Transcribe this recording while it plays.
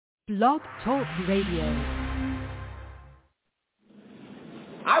Blog Talk Radio.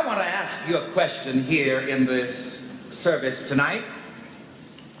 I want to ask you a question here in this service tonight.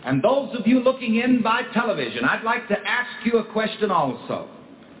 And those of you looking in by television, I'd like to ask you a question also.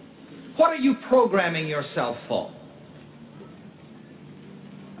 What are you programming yourself for?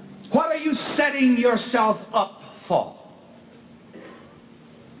 What are you setting yourself up for?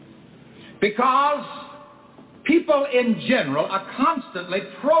 Because people in general are constantly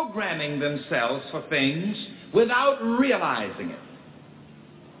programming themselves for things without realizing it.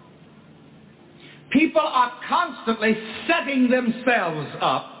 People are constantly setting themselves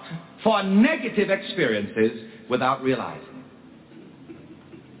up for negative experiences without realizing it.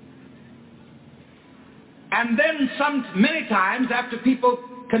 And then many times after people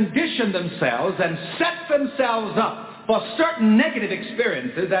condition themselves and set themselves up for certain negative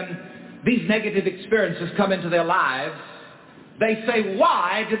experiences, and these negative experiences come into their lives, they say,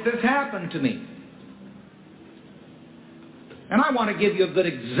 why did this happen to me? And I want to give you a good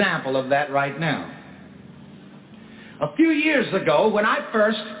example of that right now. A few years ago, when I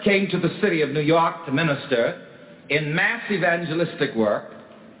first came to the city of New York to minister in mass evangelistic work,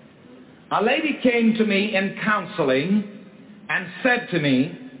 a lady came to me in counseling and said to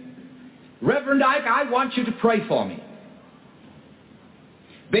me, Reverend Ike, I want you to pray for me,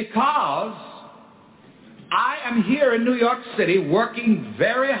 because I am here in New York City working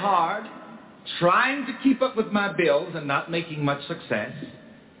very hard, trying to keep up with my bills and not making much success.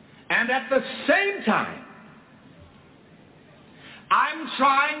 And at the same time, I'm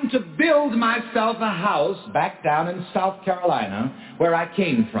trying to build myself a house back down in South Carolina, where I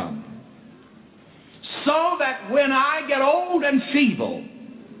came from, so that when I get old and feeble,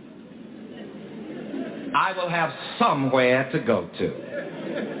 I will have somewhere to go to.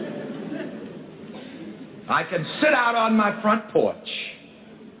 I can sit out on my front porch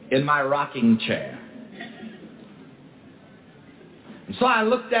in my rocking chair. And so I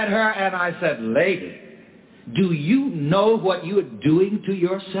looked at her and I said, lady, do you know what you are doing to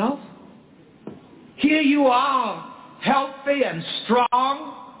yourself? Here you are, healthy and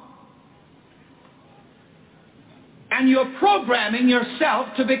strong, and you're programming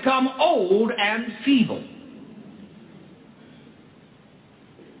yourself to become old and feeble.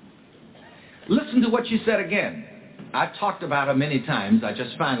 Listen to what she said again. I've talked about her many times. I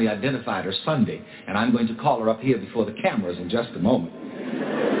just finally identified her Sunday, and I'm going to call her up here before the cameras in just a moment.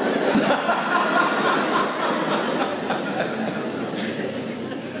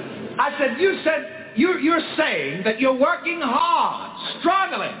 I said, you're saying that you're working hard,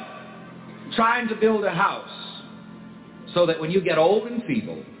 struggling, trying to build a house so that when you get old and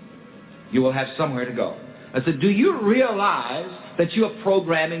feeble, you will have somewhere to go. I said, do you realize that you are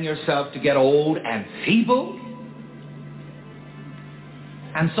programming yourself to get old and feeble?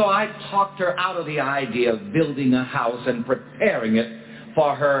 And so I talked her out of the idea of building a house and preparing it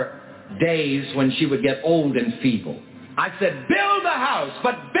for her days when she would get old and feeble. I said, build a house,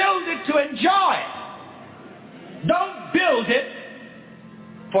 but build it to enjoy it. Don't build it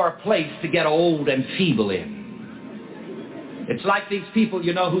for a place to get old and feeble in. It's like these people,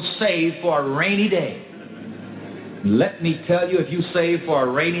 you know, who save for a rainy day. Let me tell you, if you save for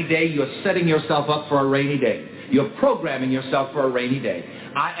a rainy day, you're setting yourself up for a rainy day. You're programming yourself for a rainy day.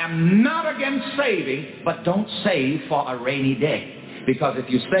 I am not against saving, but don't save for a rainy day. Because if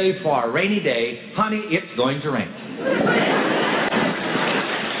you save for a rainy day, honey, it's going to rain.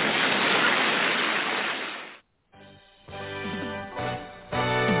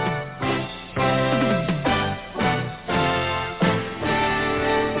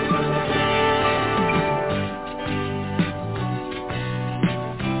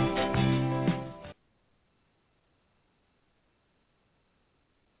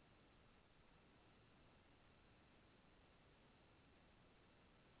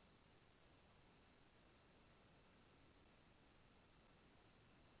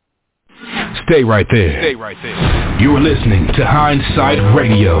 Stay right there. Stay right there. You're listening to Hindsight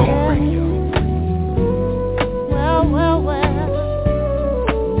Radio.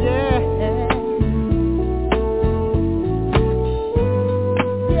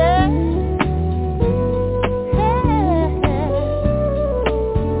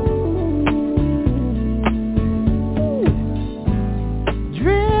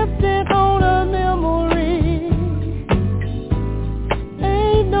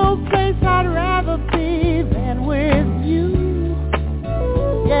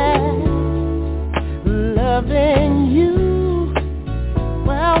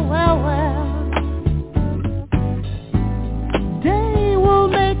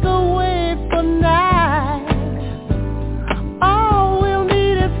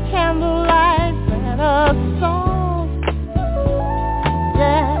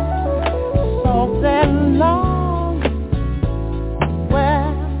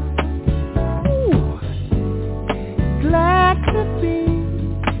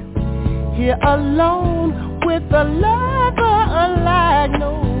 here alone with a lover like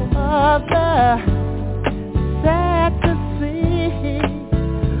no other. Sad to see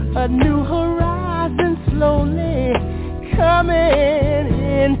a new horizon slowly coming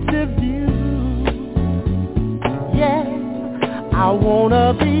into view. Yeah, I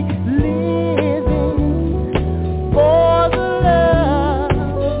wanna be living for the love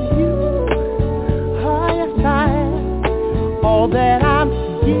of you. Oh yes, I am. All that I'm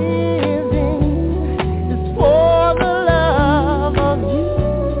giving is for the love of you.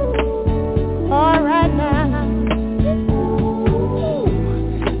 All right now, ooh,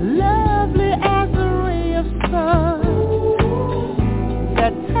 lovely as a ray of sun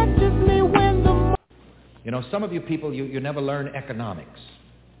that touches me when the... You know, some of you people, you never learn economics.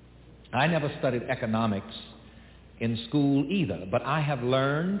 I never studied economics in school either, but I have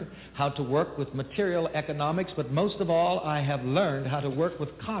learned how to work with material economics, but most of all, I have learned how to work with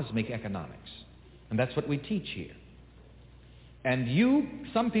cosmic economics. And that's what we teach here. And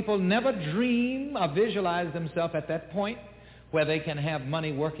some people never dream or visualize themselves at that point where they can have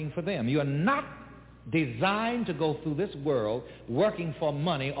money working for them. You are not designed to go through this world working for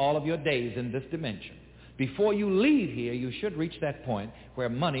money all of your days in this dimension. Before you leave here, you should reach that point where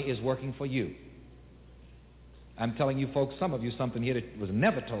money is working for you. I'm telling you folks, some of you, something here that was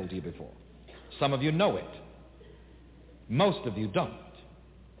never told to you before. Some of you know it. Most of you don't.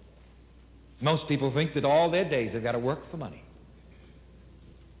 Most people think that all their days they've got to work for money.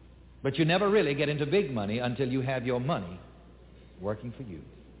 But you never really get into big money until you have your money working for you.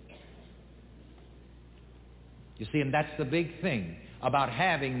 You see, and that's the big thing about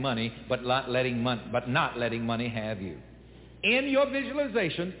having money but not letting money have you. In your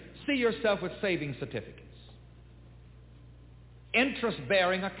visualization, see yourself with savings certificates,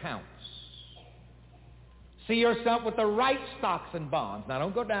 interest-bearing accounts. See yourself with the right stocks and bonds. Now,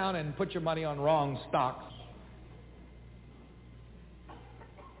 don't go down and put your money on wrong stocks.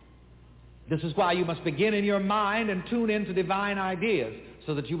 This is why you must begin in your mind and tune into divine ideas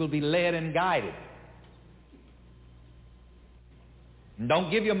so that you will be led and guided. And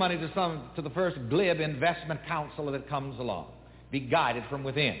don't give your money to the first glib investment counselor that comes along. Be guided from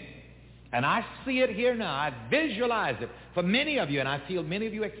within. And I see it here now. I visualize it for many of you, and I feel many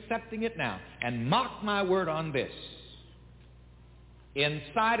of you accepting it now. And mark my word on this.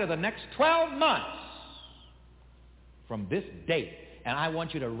 Inside of the next 12 months from this date, and I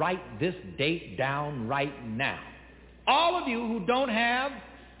want you to write this date down right now. All of you who don't have,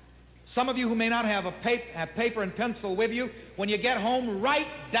 some of you who may not have paper and pencil with you, when you get home, write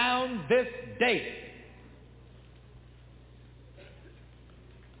down this date.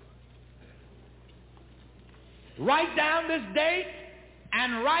 Write down this date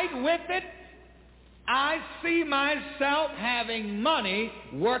and write with it, I see myself having money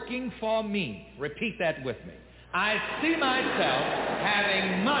working for me. Repeat that with me. I see myself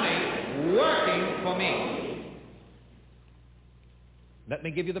having money working for me. Let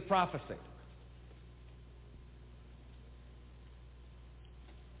me give you the prophecy.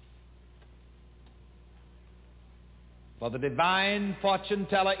 For the divine fortune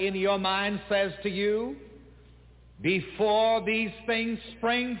teller in your mind says to you, before these things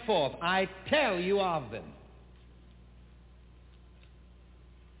spring forth, I tell you of them.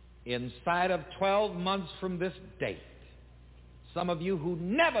 Inside of 12 months from this date, some of you who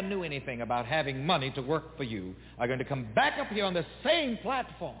never knew anything about having money to work for you are going to come back up here on the same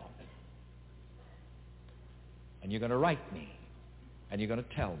platform. And you're going to write me. And you're going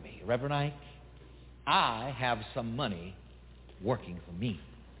to tell me, Reverend Ike, I have some money working for me.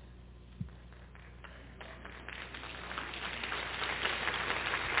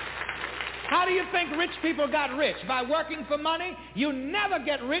 How do you think rich people got rich? By working for money? You never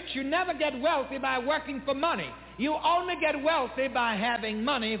get rich, you never get wealthy by working for money. You only get wealthy by having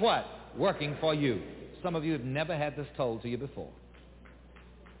money, what? Working for you. Some of you have never had this told to you before.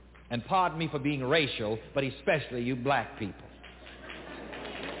 And pardon me for being racial, but especially you black people.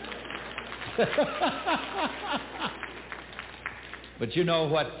 But you know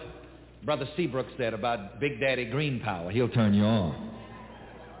what Brother Seabrook said about Big Daddy Green Power. He'll turn you on.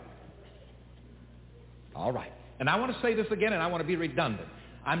 All right. And I want to say this again, and I want to be redundant.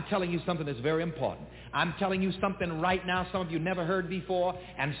 I'm telling you something that's very important. I'm telling you something right now some of you never heard before,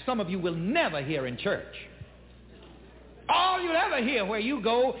 and some of you will never hear in church. All you'll ever hear where you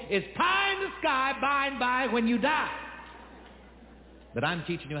go is pie in the sky by and by when you die. But I'm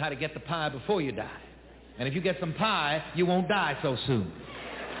teaching you how to get the pie before you die. And if you get some pie, you won't die so soon.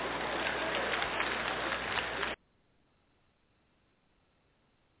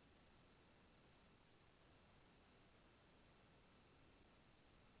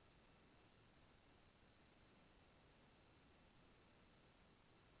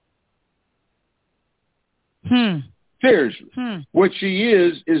 Seriously. What she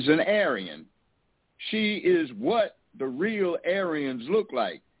is an Aryan. She is what the real Aryans look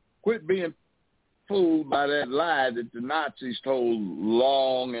like. Quit being fooled by that lie that the Nazis told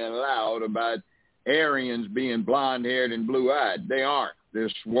long and loud about Aryans being blonde-haired and blue-eyed. They aren't. They're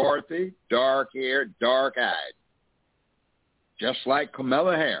swarthy, dark-haired, dark-eyed. Just like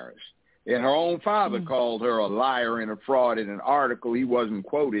Kamala Harris. And her own father called her a liar and a fraud in an article he wasn't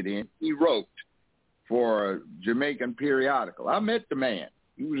quoted in. He wrote for a Jamaican periodical. I met the man.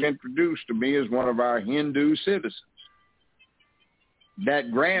 He was introduced to me as one of our Hindu citizens.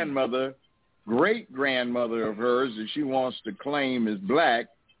 That grandmother, great-grandmother of hers that she wants to claim is black,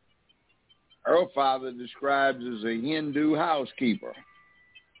 her father describes as a Hindu housekeeper.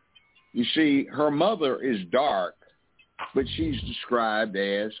 You see, her mother is dark, but she's described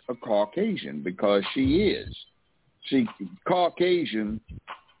as a Caucasian because she is. See, Caucasian,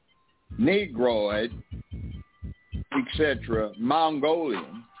 Negroid, etc.,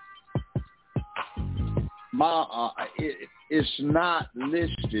 Mongolian, it's not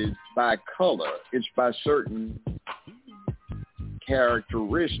listed by color. It's by certain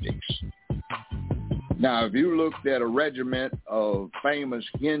characteristics. Now, if you looked at a regiment of famous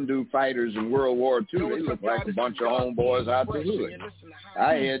Hindu fighters in World War II, they looked like a bunch of homeboys out the hood.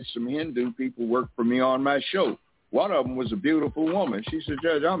 I had some Hindu people work for me on my show. One of them was a beautiful woman. She said,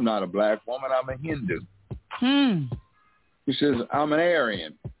 Judge, I'm not a black woman. I'm a Hindu. He says, I'm an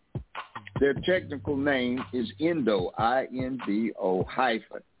Aryan. Their technical name is Indo, I-N-D-O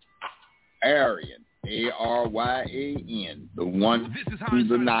hyphen, Aryan, A-R-Y-A-N, the one who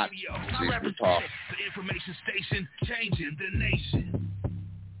the Nazis were talking. The information station changing the nation.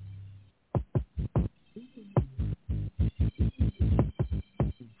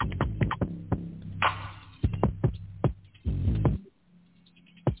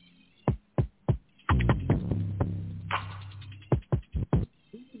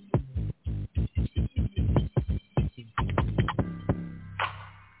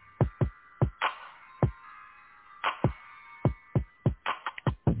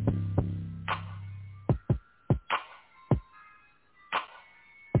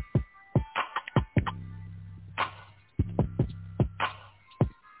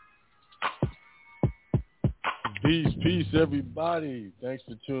 Peace, everybody. Thanks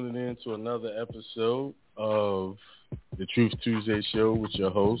for tuning in to another episode of the Truth Tuesday Show with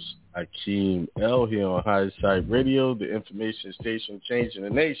your host, Akiemel, here on IRS Radio, the information station changing the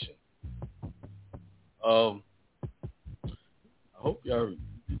nation. I hope y'all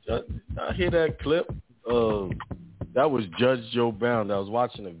hear that clip. That was Judge Joe Brown. I was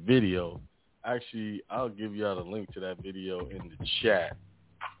watching a video. Actually, I'll give y'all the link to that video in the chat.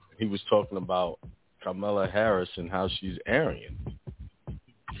 He was talking about Kamala Harris and how she's Aryan.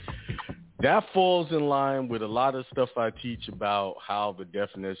 That falls in line with a lot of stuff I teach about how the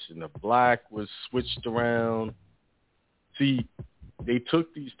definition of black was switched around. See, they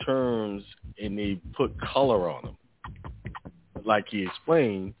took these terms and they put color on them. Like he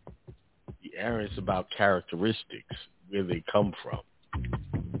explained, the Aryan's about characteristics, where they come from.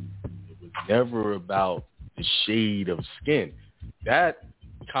 It was never about the shade of skin. That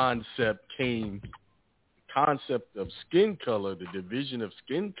concept of skin color, the division of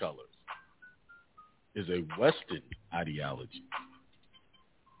skin colors, is a Western ideology.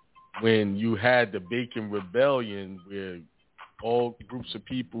 When you had the Bacon Rebellion, where all groups of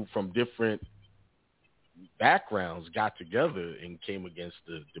people from different backgrounds got together and came against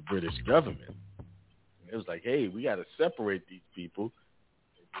the British government, it was like, hey, we got to separate these people.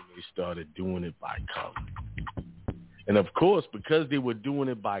 And then they started doing it by color. And of course, because they were doing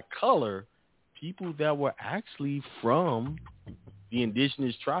it by color, people that were actually from the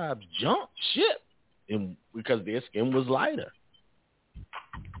indigenous tribes jumped ship because their skin was lighter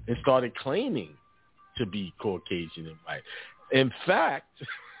and started claiming to be Caucasian and white. In fact,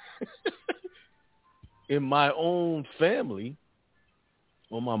 in my own family,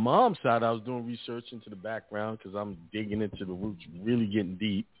 on my mom's side, I was doing research into the background because I'm digging into the roots, really getting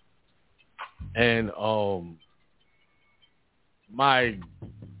deep. And my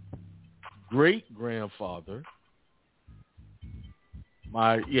great-grandfather,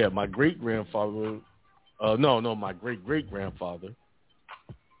 my great-great-grandfather,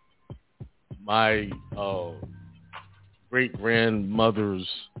 my great-grandmother's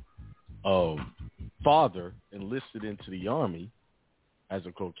father enlisted into the army as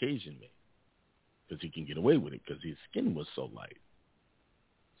a Caucasian man because he can get away with it because his skin was so light.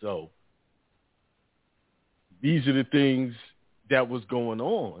 So these are the things that was going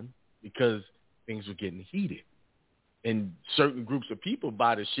on because things were getting heated. And certain groups of people,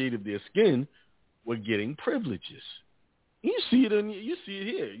 by the shade of their skin, were getting privileges. You see it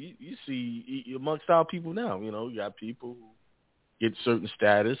here. You see amongst our people now. You got people who get certain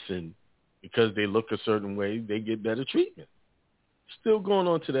status, and because they look a certain way, they get better treatment. Still going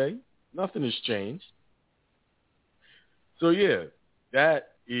on today. Nothing has changed. So yeah, that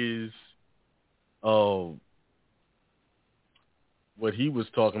is what he was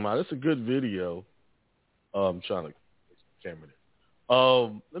talking about. It's a good video. I'm trying to get the camera there.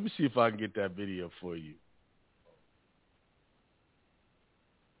 Let me see if I can get that video for you.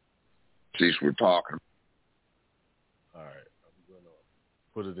 Since we're talking. All right. I'm going to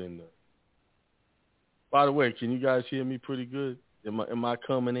put it in there. By the way, can you guys hear me pretty good? Am I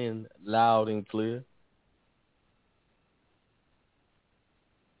coming in loud and clear?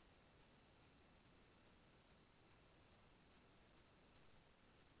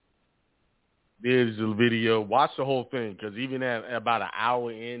 There's the video. Watch the whole thing, because even at about an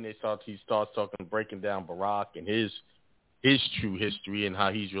hour in, he starts breaking down Barack and his true history and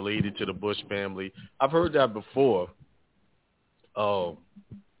how he's related to the Bush family. I've heard that before.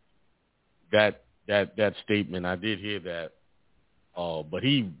 That statement, I did hear that. But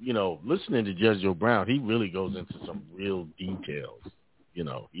he, listening to Judge Joe Brown, he really goes into some real details.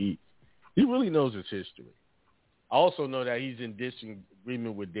 He really knows his history. I also know that he's in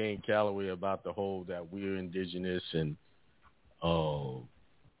disagreement with Dan Calloway about the whole that we're indigenous and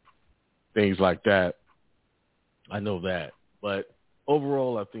things like that. I know that. But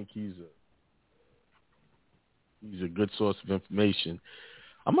overall, I think he's a good source of information.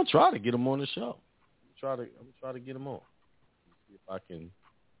 I'm gonna try to get him on the show. I'm gonna try to get him on. See if I can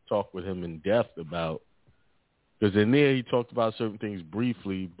talk with him in depth about, because in there he talked about certain things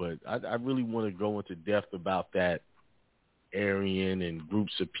briefly, but I really want to go into depth about that Aryan and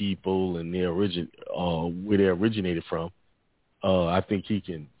groups of people and their where they originated from. I think he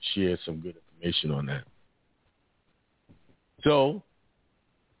can share some good information on that. So,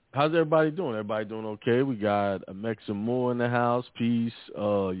 how's everybody doing? Everybody doing okay? We got Amexa Moore in the house. Peace.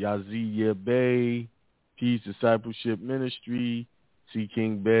 Yazia Bay. Peace Discipleship Ministry. C.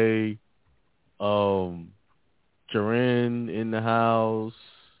 King Bay. Karen in the house.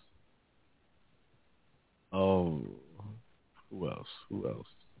 Who else?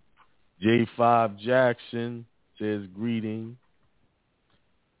 J5 Jackson says greeting.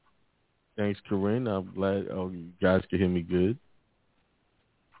 Thanks, Corinne. I'm glad you guys can hear me good.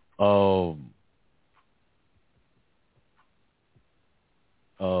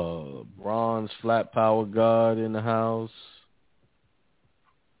 Bronze Flat Power God in the house.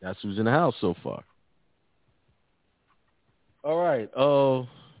 That's who's in the house so far. All right.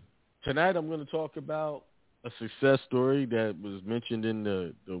 Tonight I'm going to talk about a success story that was mentioned in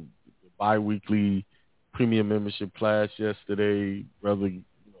the bi-weekly premium membership class yesterday. Brother,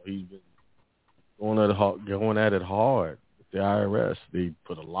 he's been going at it hard with the IRS. They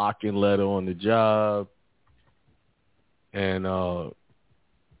put a lock-in letter on the job, and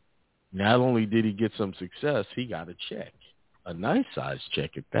not only did he get some success, he got a check, a nice-sized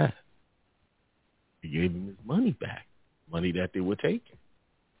check at that. He gave him his money back, money that they were taking.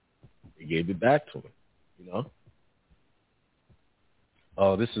 They gave it back to him.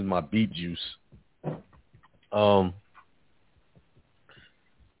 Oh, this is my beet juice. So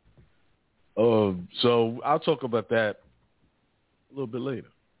I'll talk about that a little bit later.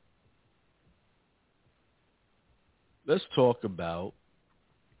 Let's talk about,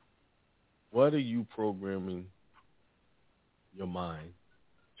 what are you programming your mind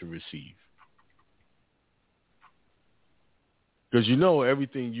to receive? Because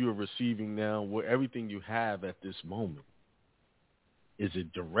everything you are receiving now, everything you have at this moment is a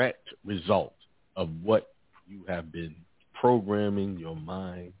direct result of what you have been programming your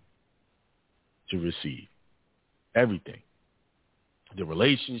mind to receive. Everything. The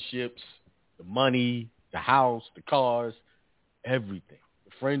relationships, the money, the house, the cars, everything.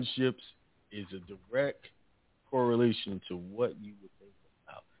 The friendships is a direct correlation to what you would think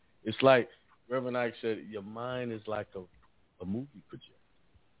about. It's like Reverend Ike said, your mind is like a movie projector,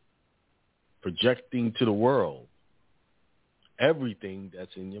 projecting to the world everything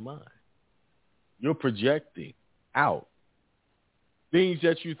that's in your mind. You're projecting out. Things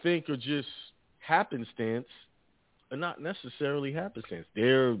that you think are just happenstance are not necessarily happenstance.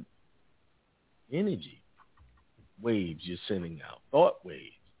 They're energy waves you're sending out, thought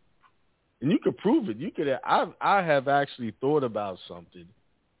waves. And you could prove it. I have actually thought about something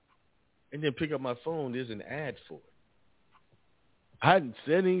and then pick up my phone, there's an ad for it. I hadn't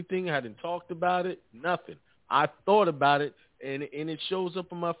said anything, I hadn't talked about it, nothing. I thought about it, and it shows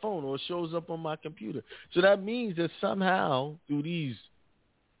up on my phone or it shows up on my computer. So that means that somehow through these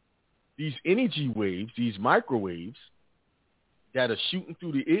these energy waves, these microwaves that are shooting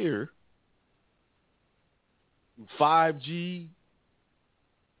through the air, 5G,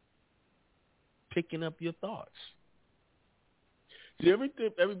 picking up your thoughts. See,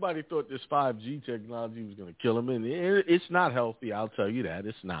 everybody thought this 5G technology was going to kill them, and it's not healthy, I'll tell you that.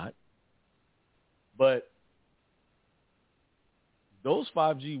 It's not. But those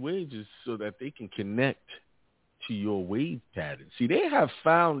 5G waves is so that they can connect to your wave pattern. See, they have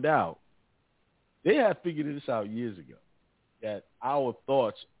found out, they have figured this out years ago, that our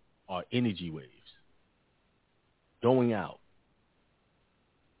thoughts are energy waves going out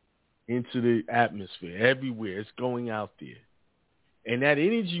into the atmosphere, everywhere. It's going out there. And that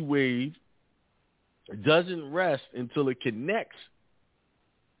energy wave doesn't rest until it connects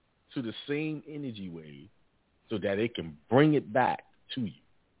to the same energy wave so that it can bring it back to you,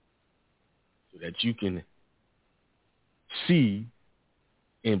 so that you can see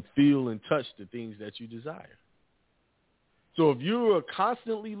and feel and touch the things that you desire. So if you're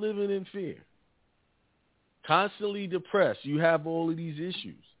constantly living in fear, constantly depressed, you have all of these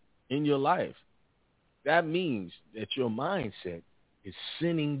issues in your life, that means that your mindset is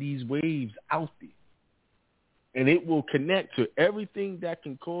sending these waves out there. And it will connect to everything that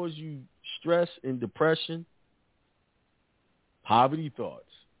can cause you stress and depression, poverty thoughts.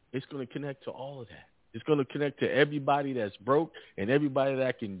 It's going to connect to all of that. It's going to connect to everybody that's broke and everybody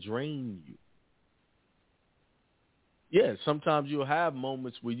that can drain you. Yeah, sometimes you'll have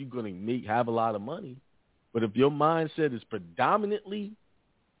moments where you're going to have a lot of money. But if your mindset is predominantly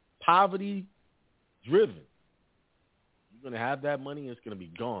poverty-driven, you're going to have that money and it's going to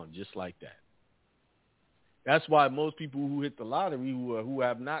be gone just like that. That's why most people who hit the lottery, who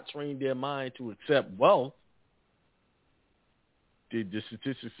have not trained their mind to accept wealth, the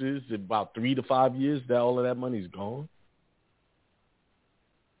statistics is about 3 to 5 years that all of that money is gone.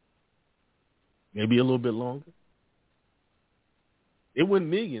 Maybe a little bit longer. It went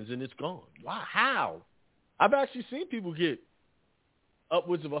millions and it's gone. Wow, how? I've actually seen people get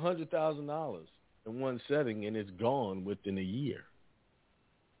upwards of $100,000 in one setting and it's gone within a year.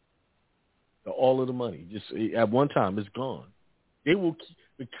 All of the money, just at one time, it's gone. They will,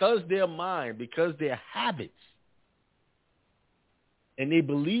 because their mind, because their habits, and they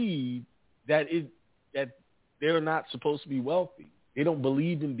believe that they're not supposed to be wealthy. They don't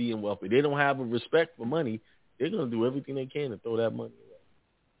believe in being wealthy. They don't have a respect for money. They're going to do everything they can to throw that money away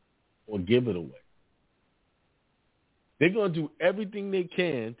or give it away. They're going to do everything they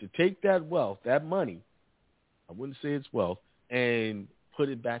can to take that wealth, that money, I wouldn't say it's wealth, and put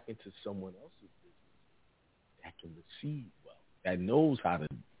it back into someone else's business that can receive wealth, that knows how to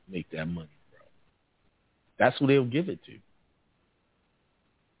make that money grow. That's who they'll give it to.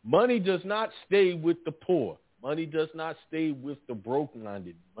 Money does not stay with the poor. Money does not stay with the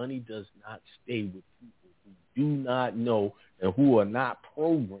broken-minded. Money does not stay with people who do not know and who are not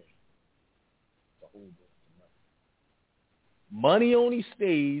programmed to hold on to money. Money only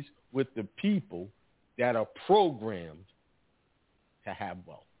stays with the people that are programmed to have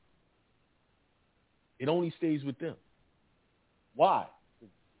wealth. It only stays with them. Why?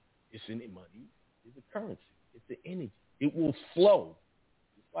 It's in it. Money is a currency. It's the energy. It will flow,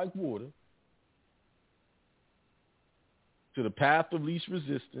 just like water, to the path of least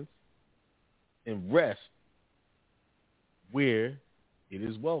resistance and rest where it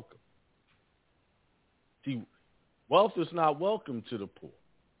is welcome. See, wealth is not welcome to the poor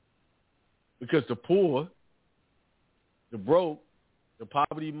because the poor, the broke, the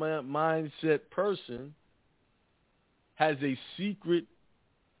poverty mindset person has a secret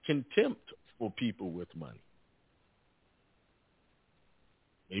contempt for people with money.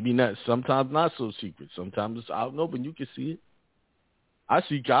 Maybe not, sometimes not so secret. Sometimes it's out in open. You can see it. I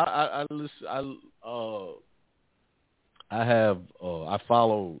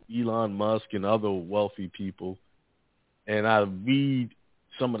follow Elon Musk and other wealthy people, and I read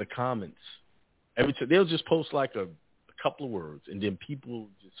some of the comments. Every time they'll just post like a couple of words, and then people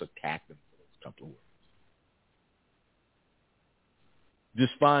just attack them for those couple of words.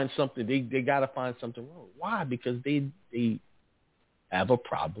 Just find something. They got to find something wrong. Why? Because they have a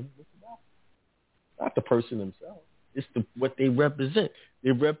problem with wealth. Not the person themselves. It's what they represent.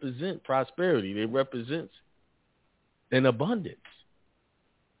 They represent prosperity. They represent an abundance.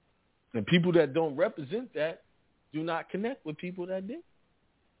 And people that don't represent that do not connect with people that do.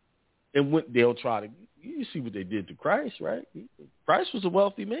 And when they'll try to, you see what they did to Christ, right? Christ was a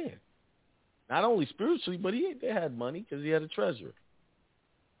wealthy man. Not only spiritually, but they had money because he had a treasure.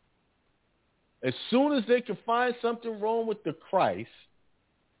 As soon as they could find something wrong with the Christ,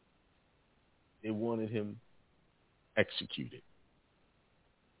 they wanted him executed.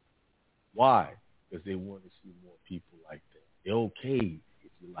 Why? Because they want to see more people like them. They're okay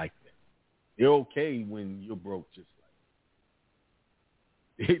if you like them. They're okay when you're broke just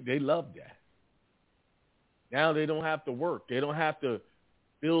like them. They love that. Now they don't have to work. They don't have to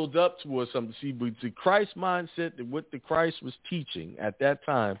build up towards something. See, but the Christ mindset, that what the Christ was teaching at that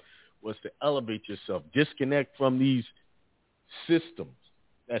time was to elevate yourself, disconnect from these systems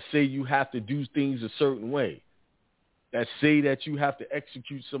that say you have to do things a certain way, that say that you have to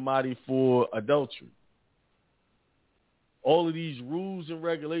execute somebody for adultery. All of these rules and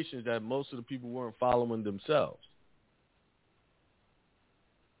regulations that most of the people weren't following themselves.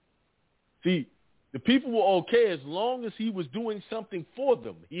 See, the people were okay as long as he was doing something for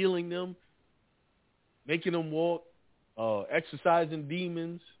them, healing them, making them walk, exorcising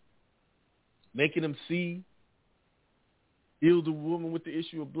demons, making them see, healed the woman with the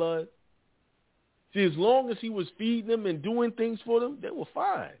issue of blood. See, as long as he was feeding them and doing things for them, they were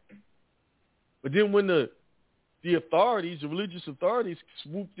fine. But then when the authorities, the religious authorities,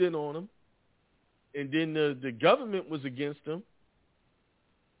 swooped in on them, and then the government was against them,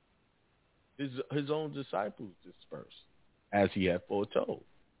 his own disciples dispersed, as he had foretold.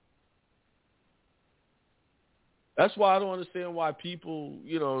 That's why I don't understand why people,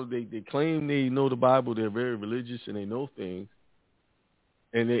 they claim they know the Bible, they're very religious, and they know things,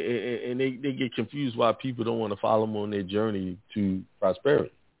 and they get confused why people don't want to follow them on their journey to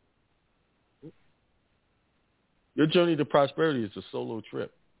prosperity. Your journey to prosperity is a solo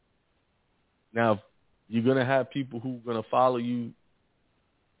trip. Now, you're going to have people who are going to follow you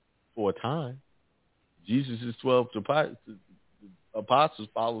for a time. Jesus' 12 apostles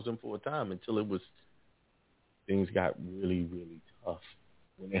follows him for a time until things got really, really tough.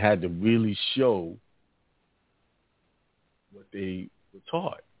 When they had to really show what they were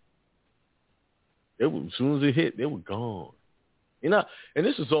taught. As soon as it hit, they were gone. And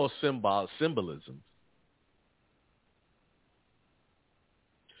this is all symbolism.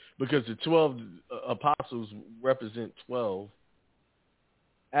 Because the 12 apostles represent 12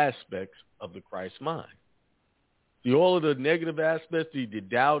 aspects of the Christ mind. See, all of the negative aspects, the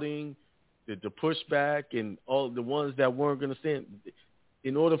doubting, the pushback, and all the ones that weren't going to stand,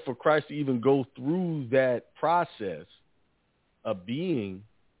 in order for Christ to even go through that process of being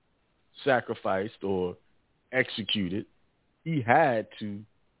sacrificed or executed, he had to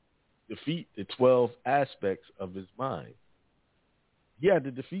defeat the 12 aspects of his mind. He had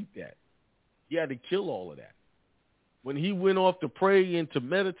to defeat that. He had to kill all of that. When he went off to pray and to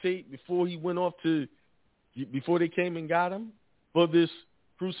meditate before they came and got him for this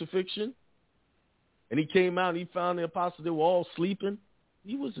crucifixion, and he came out and he found the apostles, they were all sleeping,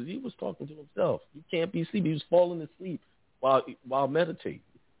 he was talking to himself. You can't be sleeping. He was falling asleep while meditating.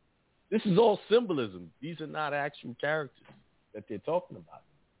 This is all symbolism. These are not actual characters that they're talking about.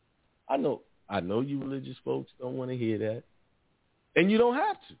 I know you religious folks don't want to hear that. And you don't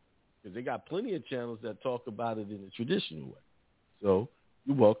have to, because they got plenty of channels that talk about it in a traditional way. So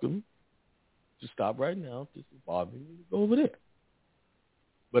you're welcome to stop right now. If this is bothering you, go over there.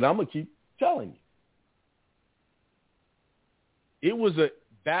 But I'm going to keep telling you. It was a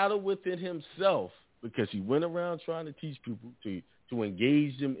battle within himself, because he went around trying to teach people to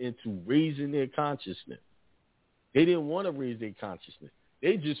engage them into raising their consciousness. They didn't want to raise their consciousness.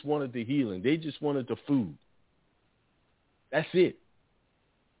 They just wanted the healing. They just wanted the food. That's it.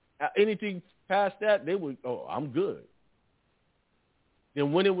 Anything past that, they would, I'm good.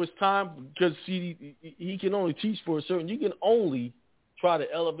 Then when it was time, because see, he can only teach for you can only try to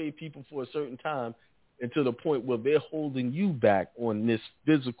elevate people for a certain time, and to the point where they're holding you back on this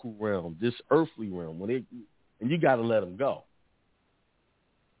physical realm, this earthly realm, and you got to let them go.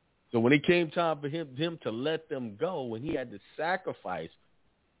 So when it came time for him to let them go, and he had to sacrifice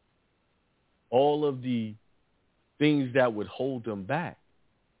all of the things that would hold them back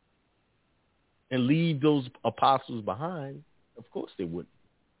and leave those apostles behind, of course they wouldn't.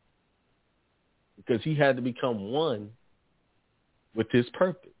 Because he had to become one with his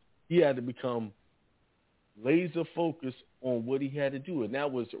purpose. He had to become laser focused on what he had to do, and that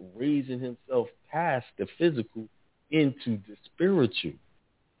was raising himself past the physical into the spiritual,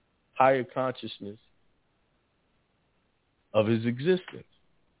 higher consciousness of his existence.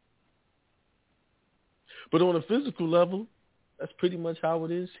 But on a physical level, that's pretty much how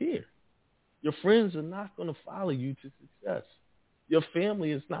it is here. Your friends are not going to follow you to success. Your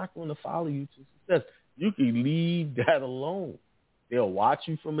family is not going to follow you to success. You can leave that alone. They'll watch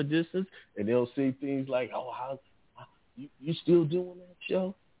you from a distance, and they'll say things like, how you still doing that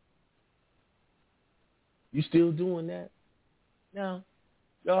show? You still doing that? Now,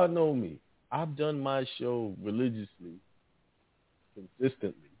 y'all know me. I've done my show religiously,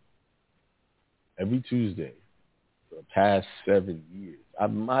 consistently, every Tuesday for the past 7 years. I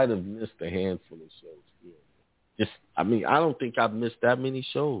might have missed a handful of shows here. I don't think I've missed that many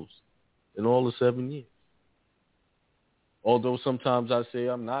shows in all the 7 years. Although sometimes I say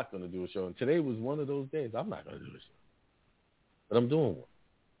I'm not going to do a show. And today was one of those days. I'm not going to do a show. But I'm doing one.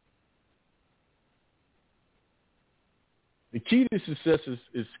 The key to success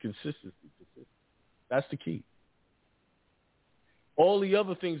is consistency. That's the key. All the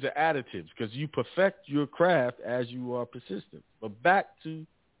other things are additives because you perfect your craft as you are persistent. But back to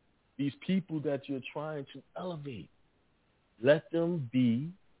these people that you're trying to elevate. Let them be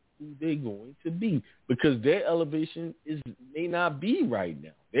who they're going to be because their elevation may not be right now.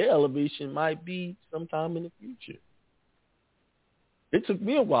 Their elevation might be sometime in the future. It took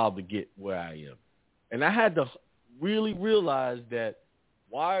me a while to get where I am. And I had to really realize that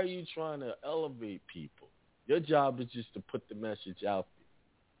why are you trying to elevate people? Your job is just to put the message out there.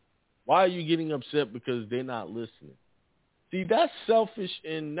 Why are you getting upset because they're not listening? See, that's selfish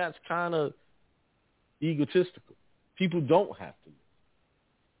and that's kind of egotistical. People don't have to listen.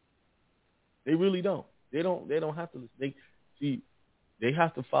 They really don't. They don't have to listen. They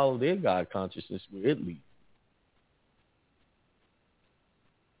have to follow their God consciousness where it leads.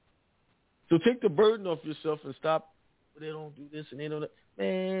 So take the burden off yourself and stop. They don't do this and they don't.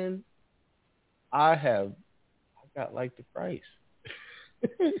 Man, I got like the Christ.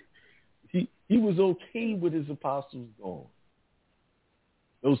 He was okay with his apostles gone.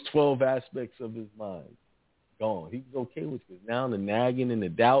 Those 12 aspects of his mind gone. He was okay with it. Now the nagging and the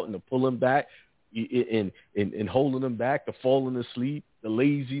doubt and the pulling back and holding them back, the falling asleep, the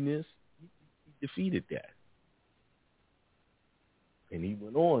laziness, he defeated that. And he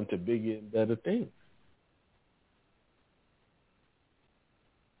went on to bigger and better things.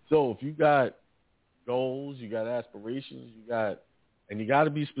 So if you got goals, you got aspirations, you got to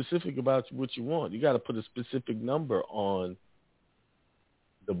be specific about what you want. You got to put a specific number on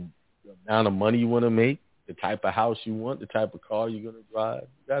the amount of money you want to make, the type of house you want, the type of car you're going to drive.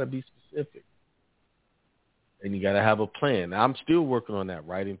 You got to be specific. And you got to have a plan. Now, I'm still working on that,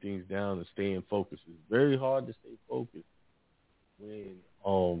 writing things down and staying focused. It's very hard to stay focused when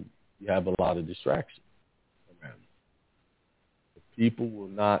you have a lot of distractions around you. People will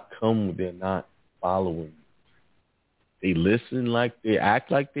not come when they're not following you. They listen they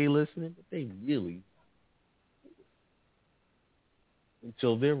act like they listening, but they really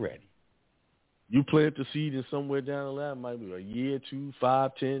until they're ready. You plant the seed in somewhere down the line, might be a year, 2,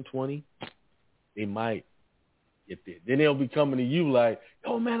 5, 10, 20. They might get there. Then they'll be coming to you like,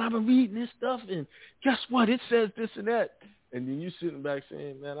 oh man, I've been reading this stuff and guess what? It says this and that. And then you sitting back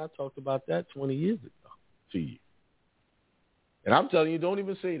saying, man, I talked about that 20 years ago to you. And I'm telling you, don't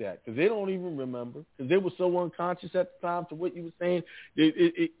even say that because they don't even remember because they were so unconscious at the time to what you were saying.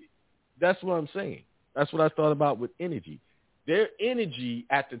 That's what I'm saying. That's what I thought about with energy. Their energy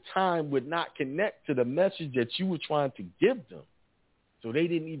at the time would not connect to the message that you were trying to give them. So they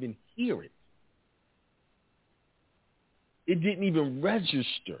didn't even hear it. It didn't even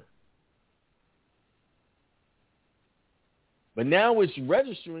register. But now it's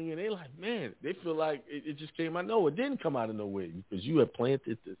registering, and they're like, man, they feel like it just came out. No, it didn't come out of nowhere because you had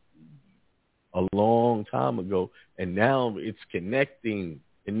planted this a long time ago, and now it's connecting,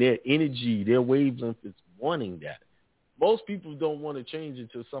 and their energy, their wavelength is wanting that. Most people don't want to change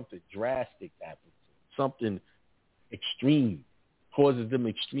until something drastic happens, something extreme, causes them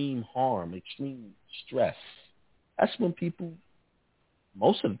extreme harm, extreme stress. That's when people,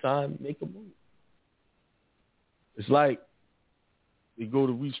 most of the time, make a move. It's like, they go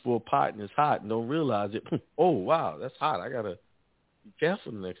to reach for a pot and it's hot and don't realize it. Oh, wow, that's hot. I got to be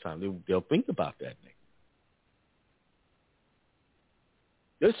careful the next time. They'll think about that next.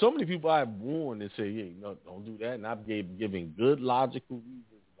 There's so many people I've warned and say, hey, no, don't do that. And I've given good logical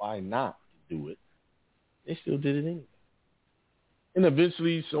reasons why not to do it. They still did it anyway. And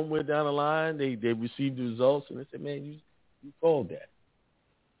eventually, somewhere down the line, they received the results and they said, man, you called that.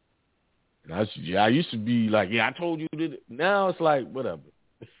 And I used to be like, yeah, I told you that. Now it's like, whatever.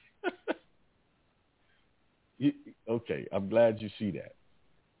 Okay, I'm glad you see that.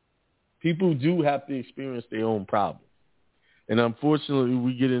 People do have to experience their own problems. And unfortunately,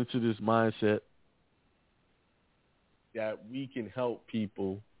 we get into this mindset that we can help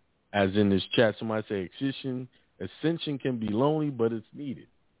people, as in this chat, somebody say, ascension can be lonely, but it's needed.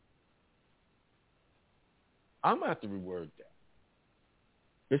 I'm going to have to reword that.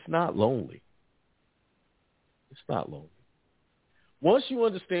 It's not lonely. It's not lonely. Once you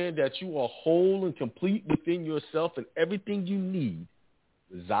understand that you are whole and complete within yourself and everything you need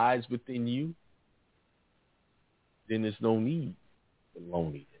resides within you, then there's no need for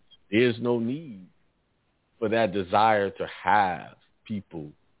loneliness. There's no need for that desire to have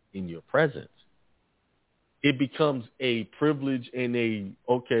people in your presence. It becomes a privilege and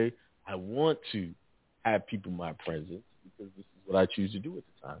okay, I want to have people in my presence because this is what I choose to do at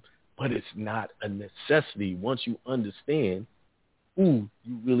the time. But it's not a necessity once you understand who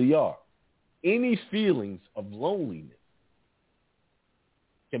you really are. Any feelings of loneliness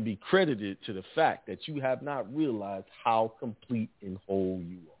can be credited to the fact that you have not realized how complete and whole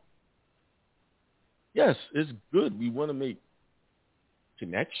you are. Yes, it's good. We want to make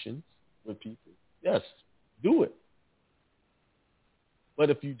connections with people. Yes, do it. But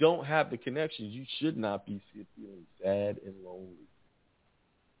if you don't have the connections, you should not be feeling sad and lonely.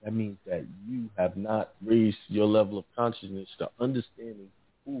 That means that you have not raised your level of consciousness to understanding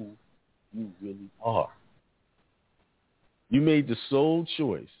who you really are. You made the sole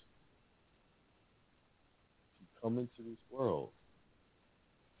choice to come into this world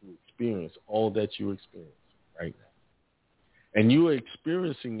to experience all that you experience right now. And you are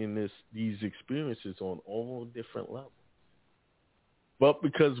experiencing these experiences on all different levels. But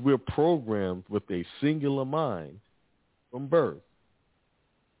because we're programmed with a singular mind from birth,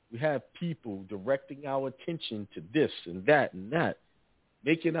 we have people directing our attention to this and that,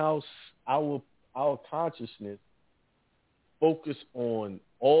 making our consciousness focus on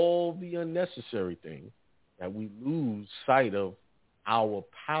all the unnecessary things that we lose sight of our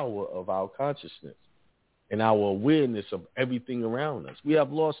power of our consciousness and our awareness of everything around us. We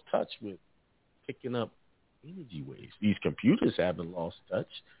have lost touch with picking up energy waves. These computers haven't lost touch.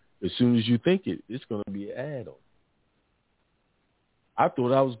 As soon as you think it, it's going to be an add-on. I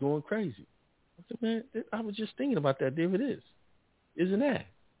thought I was going crazy. I said, man, I was just thinking about that. There it is. Isn't that?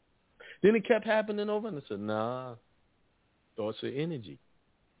 Then it kept happening over, and I said, nah, thoughts are energy.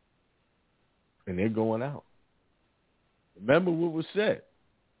 And they're going out. Remember what was said.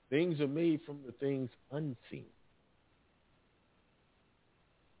 Things are made from the things unseen.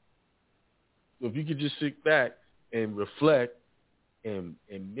 So if you could just sit back and reflect and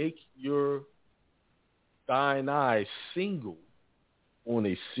make your thine eye single on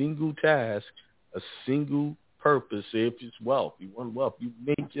a single task, a single purpose. Say if it's wealth, you want wealth, you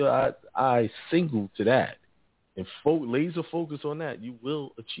make your eye single to that and laser focus on that. You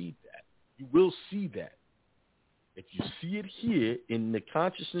will achieve that. You will see that. If you see it here in the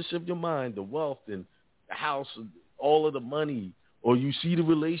consciousness of your mind, the wealth and the house, all of the money, or you see the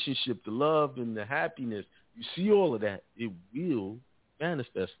relationship, the love and the happiness, you see all of that, it will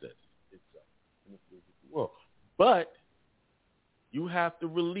manifest itself in the physical world. But you have to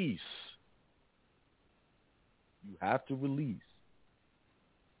release. You have to release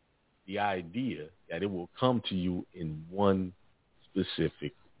the idea that it will come to you in one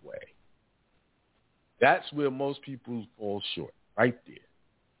specific way. That's where most people fall short, right there.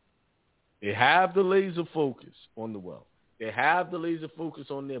 They have the laser focus on the wealth. They have the laser focus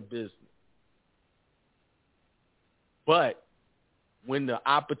on their business. But when the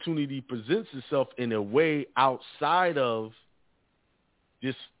opportunity presents itself in a way outside of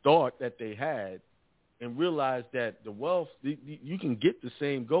this thought that they had, and realize that the wealth, you can get the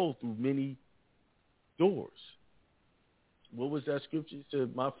same goal through many doors. What was that scripture? It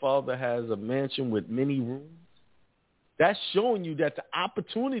said, my father has a mansion with many rooms. That's showing you that the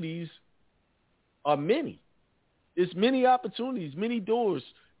opportunities are many. There's many opportunities, many doors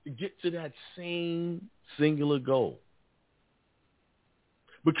to get to that same singular goal.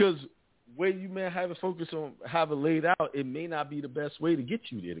 Because where you may have a focus on, have it laid out, it may not be the best way to get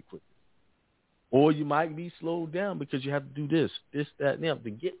you there the quickest. Or you might be slowed down because you have to do this, that, and the other to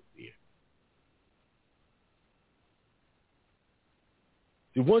get there.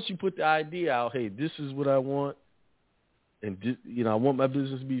 So once you put the idea out, hey, this is what I want, and this, I want my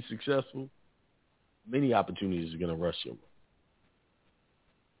business to be successful, many opportunities are going to rush your way.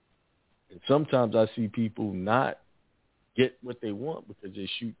 And sometimes I see people not get what they want because they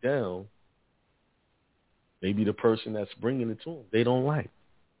shoot down maybe the person that's bringing it to them they don't like.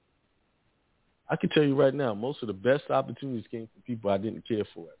 I can tell you right now, most of the best opportunities came from people I didn't care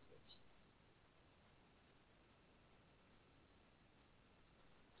for at first.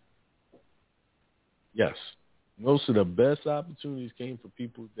 Yes. Most of the best opportunities came from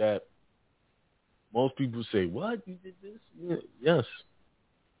people that most people say, what? You did this? Yeah. Yes.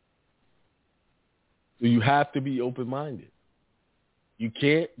 So you have to be open-minded. You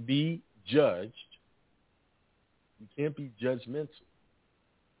can't be judged. You can't be judgmental.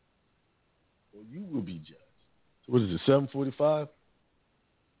 Or you will be judged. So what is it, 7:45?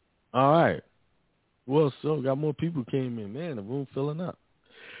 All right. Well, so got more people came in. Man, the room filling up.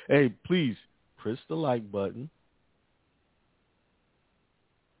 Hey, please press the like button.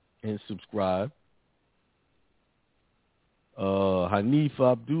 and subscribe. Hanif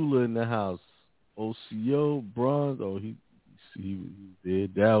Abdullah in the house. OCO, Bronze. Oh, he's there.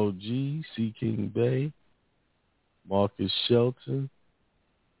 Dow G, C. King Bay. Marcus Shelton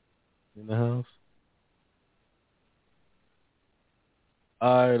in the house.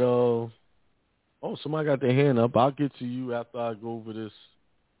 All right. Somebody got their hand up. I'll get to you after I go over this.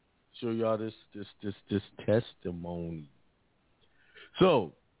 Show y'all this testimony.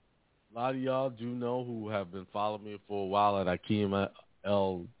 So, a lot of y'all do know who have been following me for a while at akiemel.com.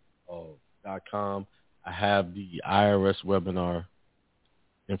 I have the IRS webinar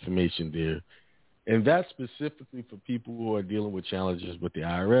information there. And that's specifically for people who are dealing with challenges with the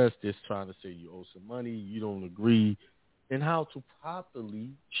IRS, just trying to say you owe some money, you don't agree, and how to properly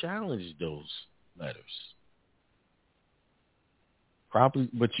challenge those letters. Properly,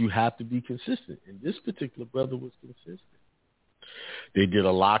 but you have to be consistent. And this particular brother was consistent. They did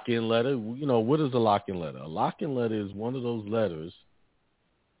a lock-in letter. You know, what is a lock-in letter? A lock-in letter is one of those letters.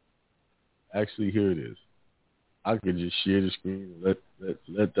 Actually, here it is. I could just share the screen and let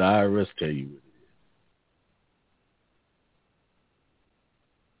the IRS tell you what it is.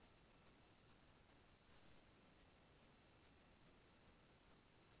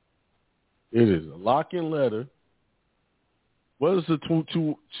 It is a lock-in letter. What is the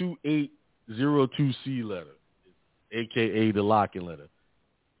 2802C letter? AKA the lock-in letter.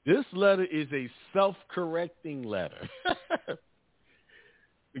 This letter is a self-correcting letter.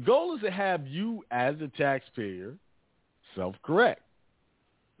 The goal is to have you, as a taxpayer, self-correct.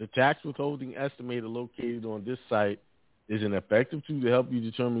 The tax withholding estimator located on this site is an effective tool to help you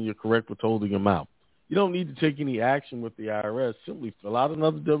determine your correct withholding amount. You don't need to take any action with the IRS. Simply fill out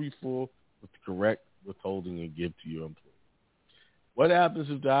another W-4 with the correct withholding and give to your employer. What happens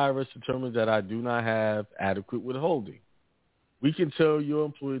if the IRS determines that I do not have adequate withholding? We can tell your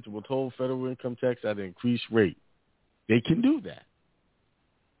employer to withhold federal income tax at an increased rate. They can do that.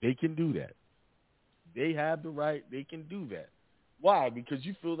 They can do that. They have the right. They can do that. Why? Because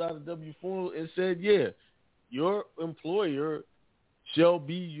you filled out a W-4 and said, yeah, your employer shall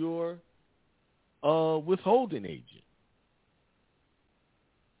be your withholding agent.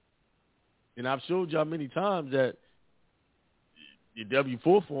 And I've showed y'all many times that the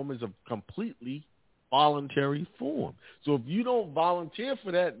W-4 form is a completely voluntary form. So if you don't volunteer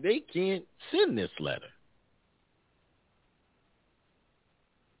for that, they can't send this letter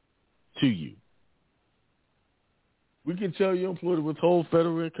to you. We can tell your employer to withhold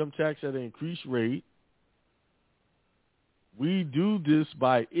federal income tax at an increased rate. We do this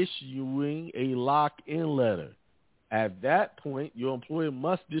by issuing a lock-in letter. At that point, your employer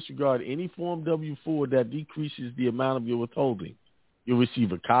must disregard any Form W-4 that decreases the amount of your withholding. You'll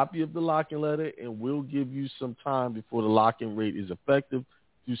receive a copy of the lock-in letter, and we'll give you some time before the lock-in rate is effective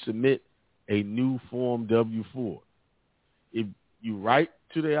to submit a new Form W-4. If you write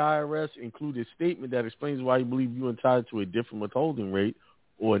to the IRS, include a statement that explains why you believe you're entitled to a different withholding rate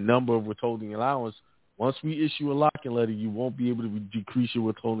or a number of withholding allowance. Once we issue a lock-in letter, you won't be able to decrease your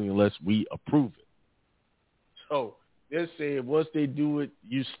withholding unless we approve it. So they're saying once they do it,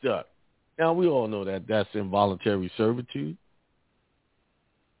 you stuck. Now, we all know that that's involuntary servitude.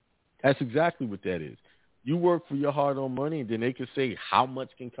 That's exactly what that is. You work for your hard-earned money, and then they can say how much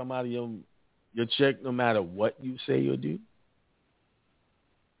can come out of your check no matter what you say or do.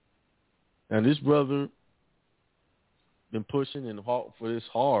 Now, this brother been pushing and for this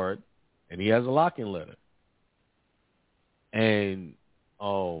hard, and he has a lock-in letter. And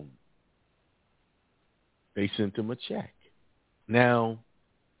they sent him a check. Now,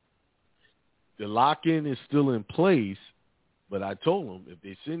 the lock-in is still in place, but I told them, if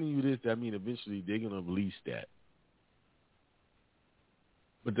they're sending you this, that means eventually they're going to release that.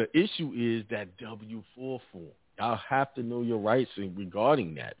 But the issue is that W-4 form. Y'all have to know your rights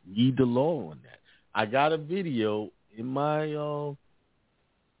regarding that. Read the law on that. I got a video in my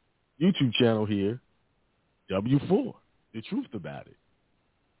YouTube channel here, W-4, the truth about it.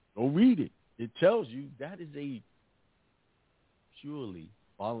 Go read it. It tells you that is a purely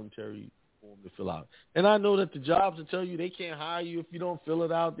voluntary form to fill out. And I know that the jobs will tell you they can't hire you if you don't fill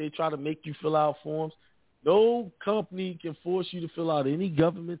it out. They try to make you fill out forms. No company can force you to fill out any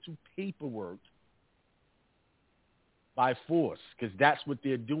governmental paperwork by force, because that's what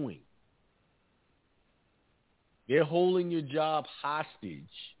they're doing. They're holding your job hostage.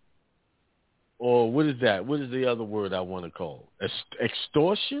 Or what is that? What is the other word I want to call?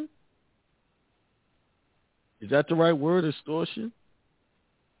 Extortion? Is that the right word, extortion?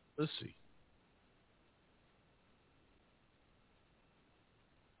 Let's see.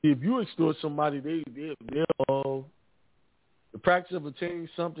 If you extort somebody, the practice of obtaining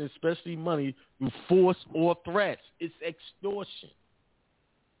something, especially money, through force or threats. It's extortion.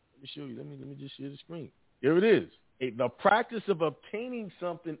 Let me show you. Let me just share the screen. There it is. The practice of obtaining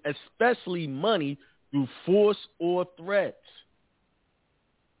something, especially money, through force or threats.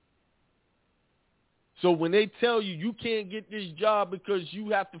 So when they tell you you can't get this job because you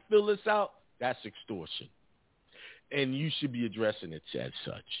have to fill this out, that's extortion. And you should be addressing it as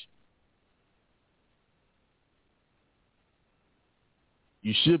such.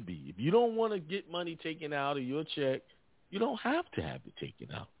 You should be. If you don't want to get money taken out of your check, you don't have to have it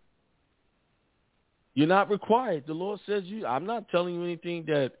taken out. You're not required. The Lord says you. I'm not telling you anything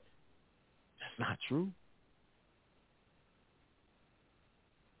that's not true.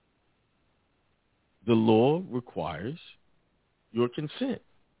 The law requires your consent.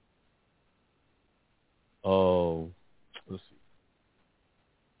 Oh, let's see.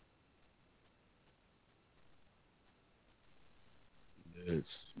 Let's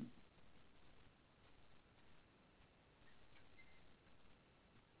see.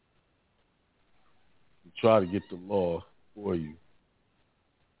 Try to get the law for you.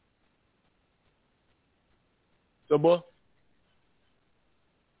 So, boy,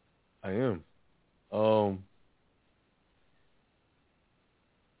 I am. I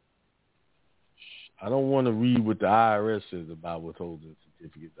don't want to read what the IRS says about withholding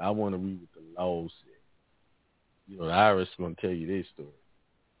certificates. I want to read what the law says. You know, the IRS is going to tell you their story.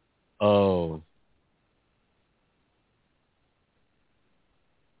 Oh,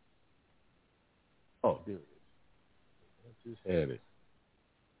 there it is. I just had it.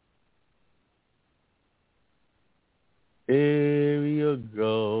 There you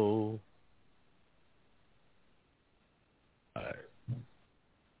go. All right.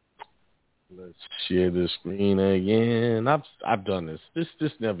 Let's share the screen again. I've done this. This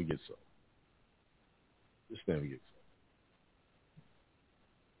never gets old. This never gets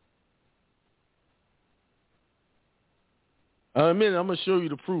old. In a minute, I'm gonna show you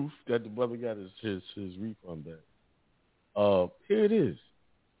the proof that the brother got his refund back. Here it is.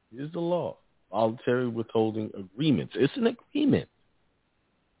 Here's the law. Voluntary withholding agreements. It's an agreement.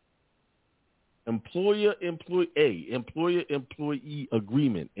 Employer-employee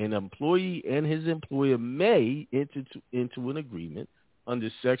agreement. An employee and his employer may enter into an agreement under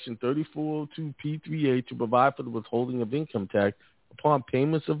Section 3402P3A to provide for the withholding of income tax upon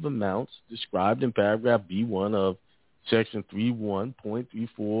payments of amounts described in paragraph B1 of Section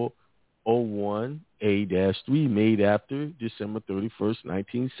 31.3401A-3 made after December 31st,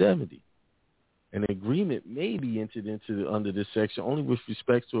 1970. An agreement may be entered into under this section only with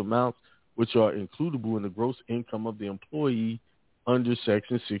respect to amounts which are includable in the gross income of the employee under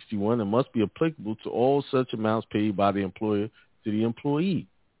Section 61 and must be applicable to all such amounts paid by the employer to the employee.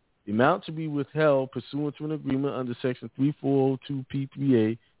 The amount to be withheld pursuant to an agreement under Section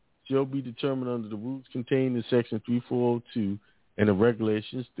 3402P3A shall be determined under the rules contained in Section 3402 and the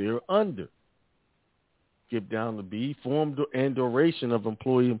regulations thereunder. Skip down to B, form and duration of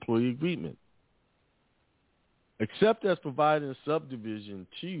employee-employee agreement. Except as provided in subdivision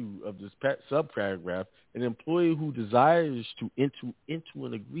 2 of this subparagraph, an employee who desires to enter into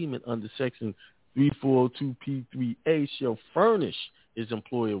an agreement under Section 3402P3A shall furnish his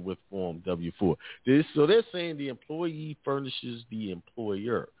employer with Form W-4. So they're saying the employee furnishes the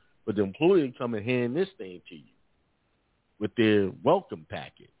employer, but the employer come and hand this thing to you with their welcome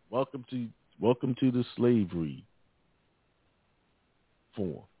packet. Welcome to the slavery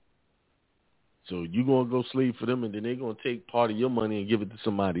form. So you're going to go slave for them, and then they're going to take part of your money and give it to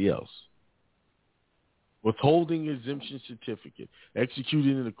somebody else. Withholding exemption certificate,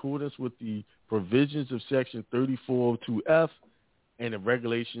 executed in accordance with the provisions of Section 3402F and the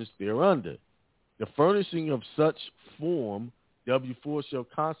regulations thereunder. The furnishing of such form W-4 shall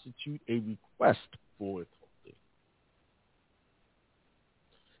constitute a request for withholding.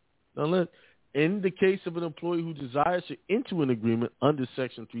 Now, in the case of an employee who desires to enter an agreement under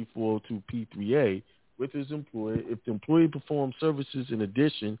Section 3402P3A with his employer, if the employee performs services in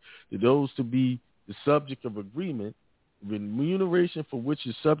addition to those to be the subject of agreement, remuneration for which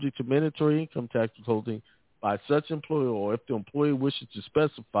is subject to mandatory income tax withholding by such employer, or if the employer wishes to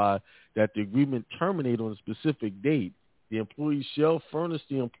specify that the agreement terminate on a specific date, the employee shall furnish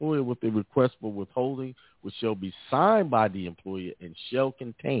the employer with a request for withholding, which shall be signed by the employer and shall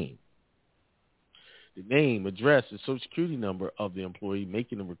contain the name, address, and social security number of the employee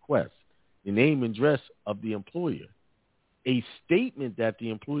making the request, the name and address of the employer, a statement that the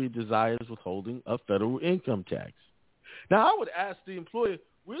employer desires withholding of federal income tax. Now, I would ask the employer,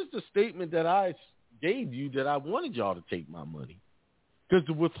 where's the statement that I gave you that I wanted y'all to take my money? Because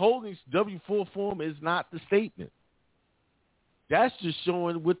the withholding W-4 form is not the statement. That's just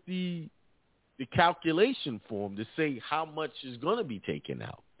showing with the calculation form to say how much is going to be taken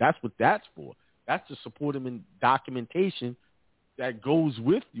out. That's what that's for. That's the supporting in documentation that goes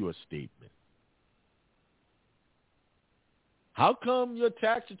with your statement. How come your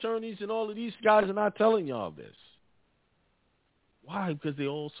tax attorneys and all of these guys are not telling y'all this? Why? Because they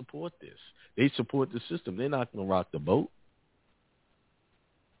all support this. They support the system. They're not going to rock the boat.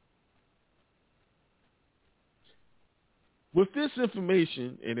 With this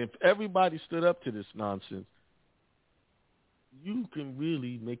information, and if everybody stood up to this nonsense, you can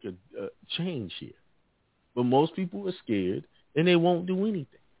really make a change here. But most people are scared, and they won't do anything.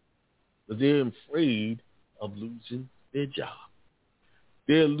 But they're afraid of losing their job.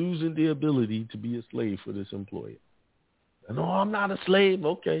 They're losing their ability to be a slave for this employer. No, I'm not a slave.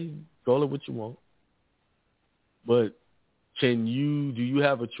 Okay, call it what you want. But do you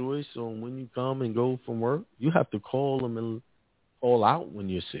have a choice on when you come and go from work? You have to call them and call out when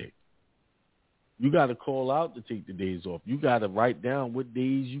you're sick. You got to call out to take the days off. You got to write down what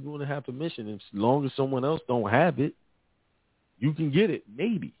days you're going to have permission. As long as someone else don't have it, you can get it,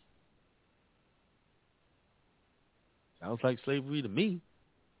 maybe. Sounds like slavery to me.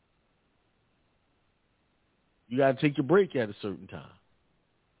 You got to take your break at a certain time.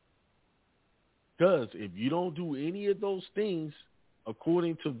 Because if you don't do any of those things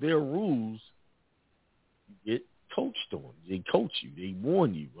according to their rules, you get coached on. They coach you. They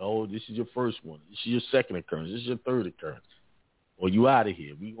warn you. Oh, this is your first one. This is your second occurrence. This is your third occurrence. Or you out of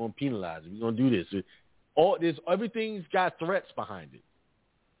here. We're going to penalize you. We're going to do this. Everything's got threats behind it.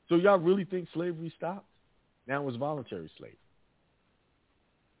 So y'all really think slavery stopped? Now it's voluntary slavery.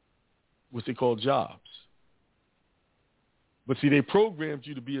 What's it called? Jobs. But see, they programmed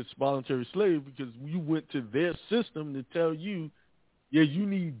you to be a voluntary slave because you went to their system to tell you, yeah, you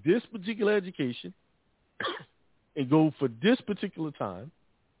need this particular education and go for this particular time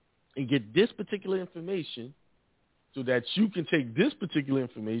and get this particular information so that you can take this particular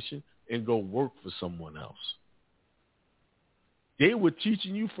information and go work for someone else. They were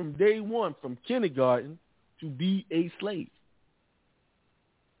teaching you from day one, from kindergarten, to be a slave.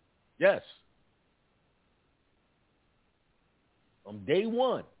 Yes. From day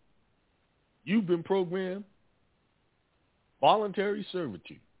one, you've been programmed voluntary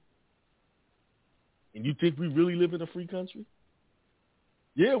servitude. And you think we really live in a free country?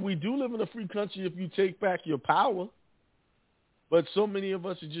 Yeah, we do live in a free country if you take back your power. But so many of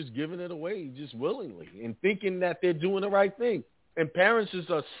us are just giving it away just willingly and thinking that they're doing the right thing. And parents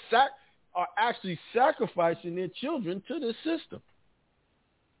are actually sacrificing their children to this system.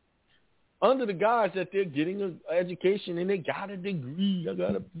 Under the guise that they're getting an education and they got a degree. I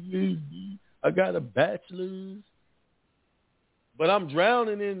got a PhD. I got a bachelor's. But I'm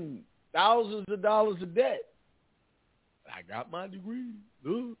drowning in thousands of dollars of debt. I got my degree.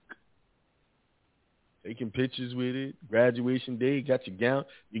 Look. Taking pictures with it. Graduation day. You got your gown.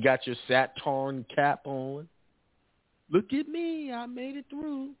 You got your Saturn cap on. Look at me. I made it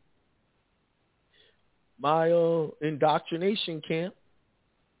through. My indoctrination camp.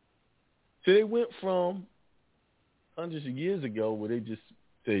 So they went from hundreds of years ago where they just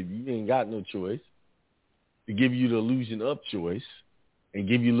said you ain't got no choice to give you the illusion of choice and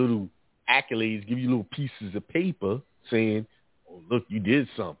give you little accolades, give you little pieces of paper saying, oh, look, you did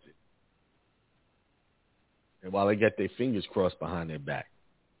something. And while they got their fingers crossed behind their back.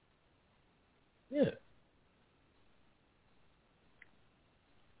 Yeah.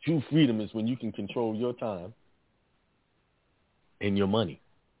 True freedom is when you can control your time and your money,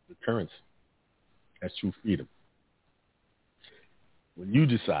 the currency. That's true freedom. When you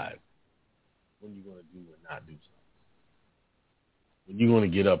decide when you're going to do or not do something. When you're going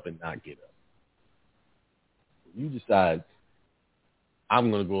to get up and not get up. When you decide,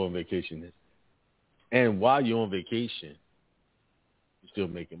 I'm going to go on vacation this day. And while you're on vacation, you're still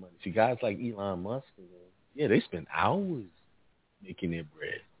making money. See, guys like Elon Musk, yeah, they spend hours making their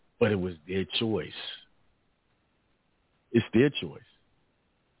bread. But it was their choice. It's their choice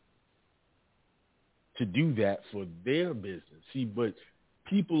to do that for their business. See, but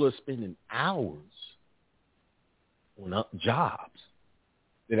people are spending hours on jobs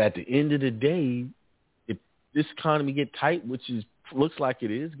that at the end of the day, if this economy get tight, which looks like it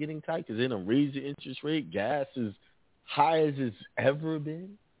is getting tight because they don't raise the interest rate, gas is high as it's ever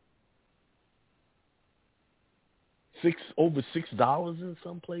been. Over $6 in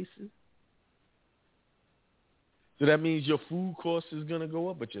some places. So that means your food cost is going to go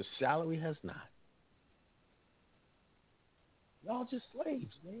up, but your salary has not. Y'all just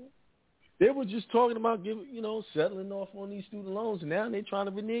slaves, man. They were just talking about settling off on these student loans, and now they're trying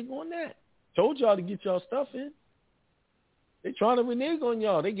to renege on that. Told y'all to get y'all stuff in. They trying to renege on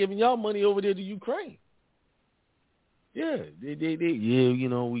y'all. They giving y'all money over there to Ukraine. Yeah, they you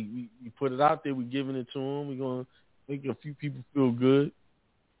know, we put it out there. We giving it to them. We're gonna make a few people feel good.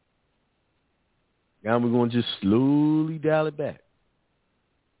 Now we're gonna just slowly dial it back.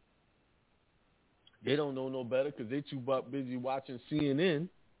 They don't know no better because they too busy watching CNN.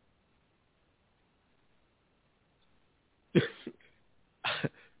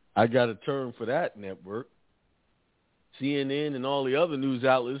 I got a term for that network. CNN and all the other news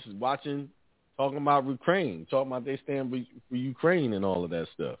outlets is watching, talking about Ukraine, talking about they stand for Ukraine and all of that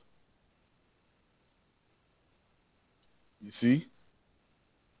stuff. You see?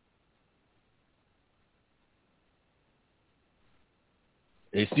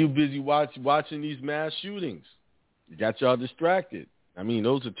 They still busy watching these mass shootings. You got y'all distracted. I mean,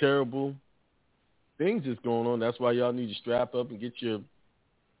 those are terrible things that's going on. That's why y'all need to strap up and get your...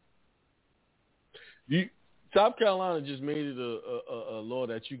 South Carolina just made it a law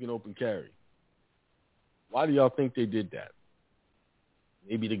that you can open carry. Why do y'all think they did that?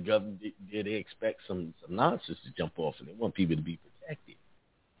 Maybe the government, they expect some nonsense to jump off and they want people to be protected.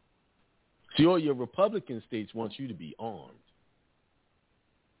 See, all your Republican states want you to be armed.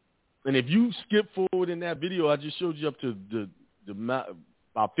 And if you skip forward in that video, I just showed you up to the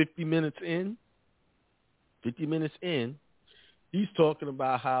about 50 minutes in, he's talking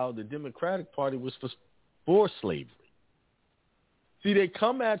about how the Democratic Party was for slavery. See, they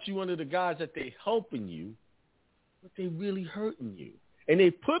come at you under the guise that they're helping you, but they really hurting you. And they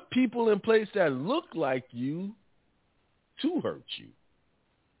put people in place that look like you to hurt you.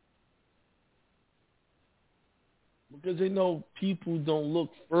 Because they know people don't look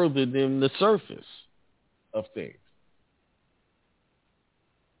further than the surface of things.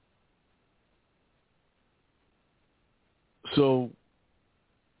 So,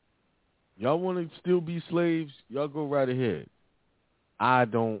 y'all want to still be slaves? Y'all go right ahead. I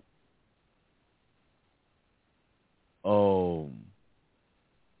don't.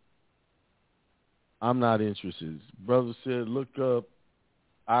 I'm not interested. Brother said, look up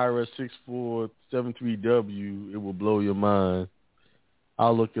IRS 6473W. It will blow your mind.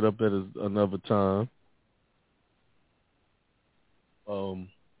 I'll look it up at another time. I'll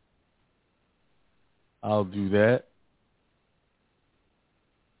do that.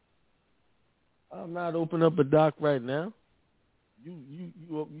 I'm not opening up a doc right now.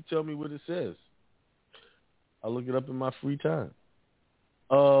 You tell me what it says. I'll look it up in my free time.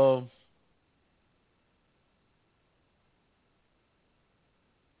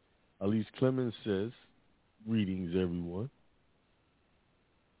 Elise Clemens says, greetings, everyone.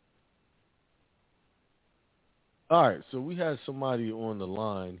 All right, so we have somebody on the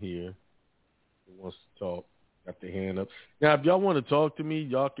line here who wants to talk. Got their hand up. Now, if y'all want to talk to me,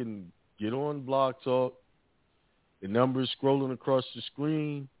 y'all can get on Blog Talk. The number is scrolling across the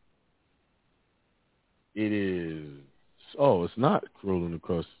screen. It is. Oh, it's not scrolling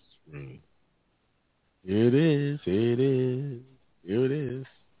across the screen. It is. Here it is.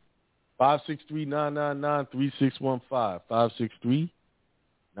 563-999-3615.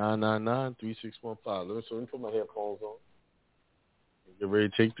 563-999-3615. So let me put my headphones on and get ready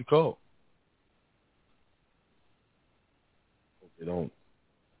to take the call. Hope they don't.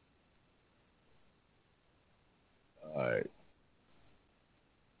 All right.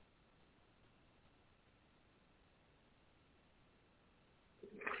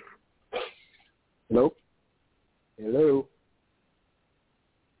 Hello? Hello?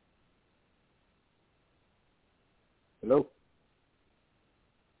 Hello?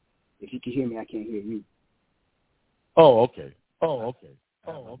 If you can hear me, I can't hear you. Oh, okay. I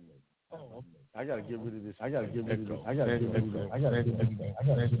gotta get rid of this.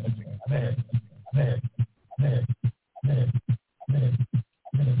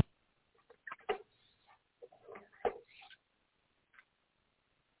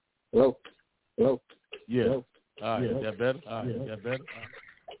 Hello? Yeah. Hello? All right. Is that better?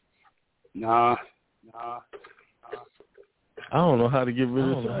 Nah. I don't know how to get rid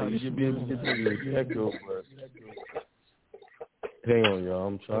of this. I used to be able to get rid of the echo, but hang on, y'all.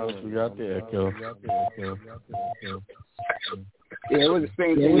 I'm trying to figure out the echo. Yeah, it was the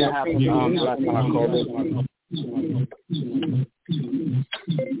same thing that happened last time I called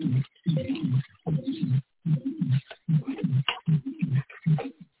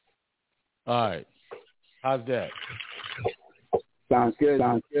All right. How's that? Sounds good.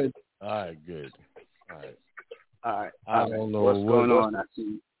 All right, good. All right. I don't know what's going on. I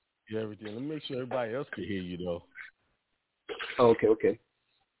see. Everything. Let me make sure everybody else can hear you, though. Oh, okay.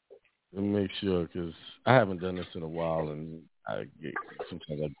 Let me make sure, because I haven't done this in a while, and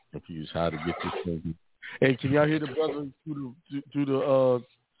sometimes I get confused how to get this thing Hey, can y'all hear the brother through the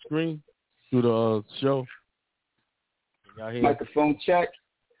screen, through the show? Can y'all hear? Microphone check.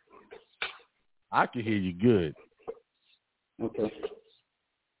 I can hear you good. Okay.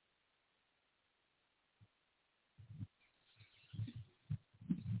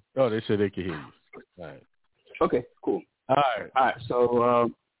 Oh, they said they can hear you. All right. Okay, cool. All right. So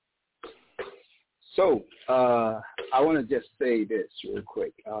I want to just say this real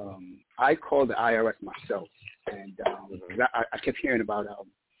quick. I called the IRS myself, and I kept hearing about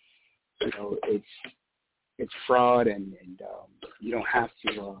it's fraud and you don't have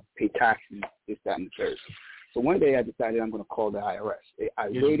to pay taxes, this, that, and the third. So one day I decided I'm going to call the IRS. I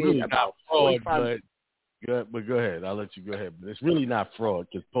waited really about 45 minutes. But go ahead. I'll let you go ahead. But it's really not fraud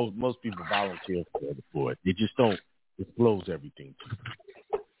because most people volunteer for it. They just don't disclose everything to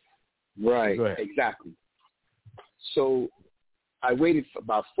you. Right, exactly. So I waited for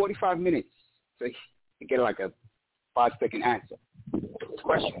about 45 minutes to get like a 5-second answer. The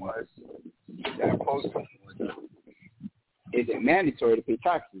question was, that I posed was, is it mandatory to pay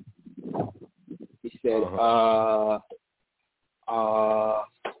taxes? He said,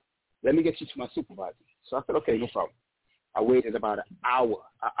 let me get you to my supervisor. So I said, okay, no problem. I waited about an hour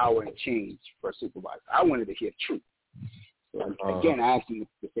and change for a supervisor. I wanted to hear truth. So again, I asked him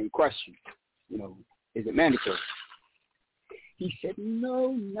the same question. Is it mandatory? He said,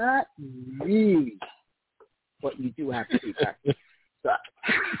 no, not really. But you do have to pay taxes.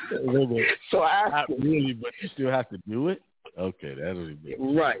 So I asked not him. Really, but you still have to do it? Okay, that'll be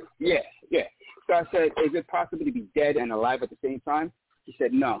right. Yeah. So I said, is it possible to be dead and alive at the same time? He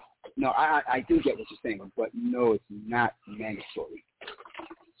said, no, I do get what you're saying, but no, it's not mandatory.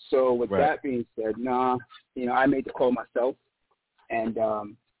 So with that being said, I made the call myself, and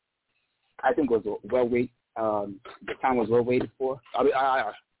I think it was well waited. The time was well waited for.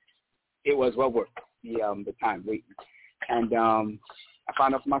 It was well worth the time waiting, and I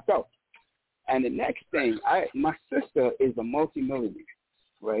found out for myself. And the next thing, my sister is a multimillionaire,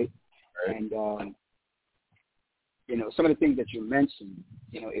 right? And some of the things that you mentioned,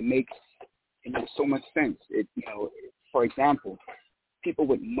 it makes so much sense. For example, people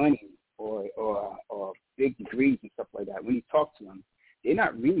with money or big degrees and stuff like that, when you talk to them, they're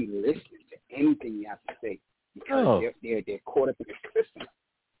not really listening to anything you have to say because they're caught up in the system.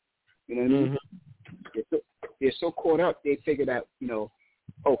 You know what I mean? They're so caught up, they figure that,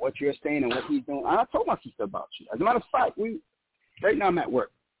 what you're saying and what he's doing. I told my sister about you. As a matter of fact, right now I'm at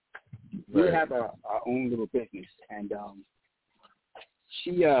work. We have our own little business, and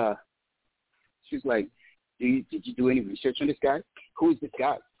she's like, did you do any research on this guy? Who is this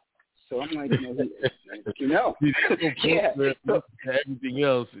guy? So I'm like, yeah. Everything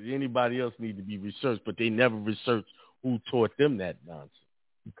else, anybody else need to be researched, but they never research who taught them that nonsense.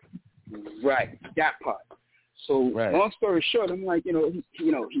 Right, that part. So long story short, I'm like,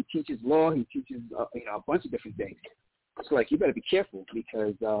 he teaches law, he teaches a bunch of different things. So like, you better be careful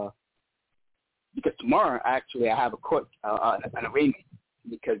because tomorrow I have a court an arraignment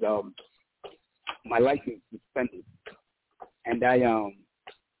because my license is suspended, and I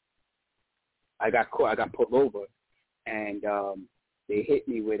got caught. I got pulled over, and they hit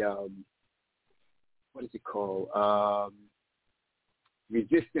me with what is it called?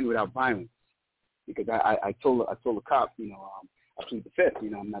 Resisting without violence. Because I told the cop, I plead the fifth.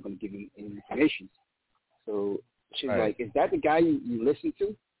 I'm not going to give you any information. So she's like, "Is that the guy you listen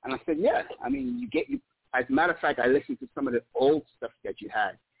to?" And I said, "Yeah. I mean, As a matter of fact, I listened to some of the old stuff that you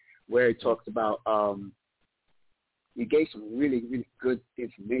had, where it talks about you gave some really, really good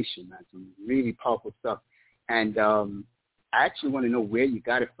information, man. Some really powerful stuff. And I actually want to know where you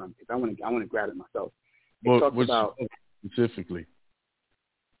got it from because I want to grab it myself. It talks about specifically.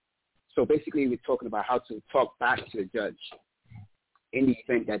 So basically, we're talking about how to talk back to the judge in the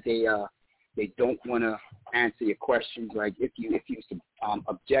event that they don't want to answer your questions. Like if you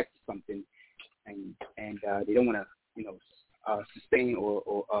object to something and they don't want to sustain or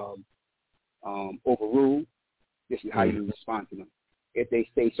overrule, this is how you respond to them. If they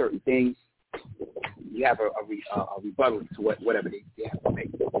say certain things, you have a rebuttal to whatever they have to say.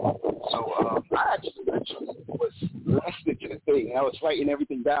 So I actually was listening to the thing, and I was writing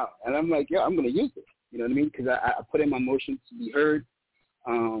everything down. And I'm like, I'm going to use it. You know what I mean? Because I put in my motion to be heard.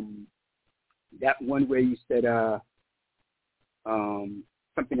 That one where you said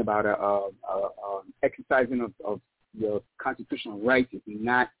something about exercising of your constitutional rights is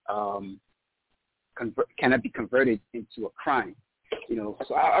not cannot be converted into a crime.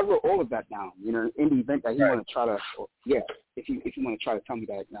 So I wrote all of that down. In the event that you want to try to, if you want to try to tell me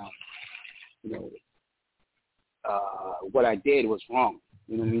that now, what I did was wrong.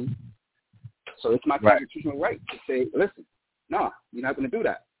 You know what I mean? So it's my constitutional right to say, listen, no, you're not going to do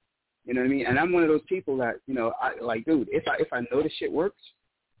that. You know what I mean? And I'm one of those people that, you know, I like, dude, if I know this shit works,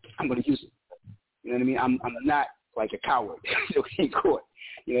 I'm going to use it. You know what I mean? I'm not like a coward in court.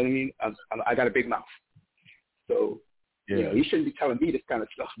 You know what I mean? I got a big mouth. So, you know, you shouldn't be telling me this kind of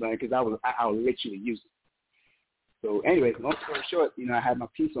stuff, man, because I'll literally use it. So anyways, long story short, you know, I had my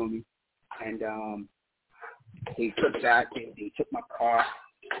piece on me, and they took that, they took my car,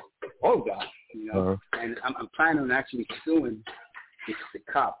 all of that, you know, and I'm planning on actually suing the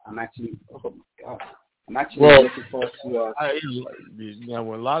cop. I'm actually, oh my God. I'm actually looking forward to.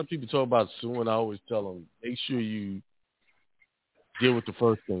 When a lot of people talk about suing, I always tell them, make sure you deal with the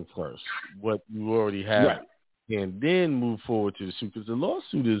first thing first, what you already have, and then move forward to the suit, because the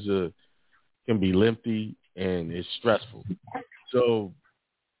lawsuit can be lengthy and it's stressful. So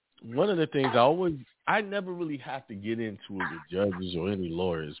one of the things I never really have to get into it with judges or any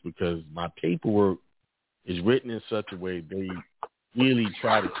lawyers, because my paperwork is written in such a way they really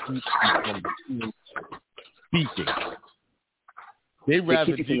try to keep me from speaking. They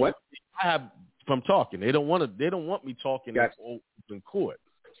rather do what? From talking. They don't want me talking in open court.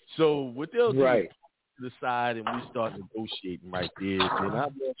 So what they'll do is to the side and we start negotiating right there, then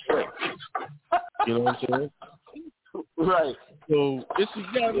I'm straight. You know what I'm saying? Right. So it's a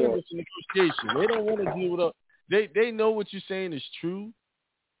negotiation. They don't want to deal with they know what you're saying is true,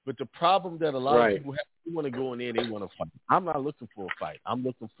 but the problem that a lot of people have, they want to go in there, they want to fight. I'm not looking for a fight. I'm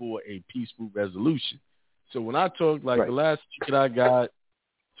looking for a peaceful resolution. So when I talk, like the last ticket I got,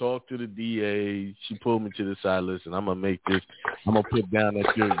 talked to the DA, she pulled me to the side. Listen, I'm gonna make this. I'm gonna put down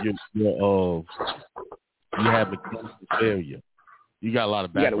that you have mechanical failure. You got a lot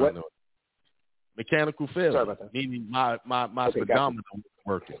of background noise. Mechanical failure. Sorry about that. Meaning my speedometer wasn't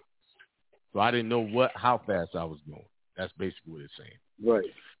working, so I didn't know how fast I was going. That's basically what it's saying. Right.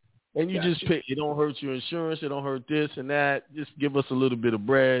 And you just pick. It don't hurt your insurance. It don't hurt this and that. Just give us a little bit of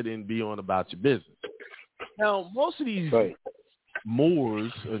bread and be on about your business. Now, most of these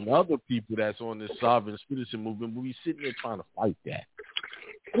Moors and other people that's on this sovereign citizen movement will be sitting there trying to fight that.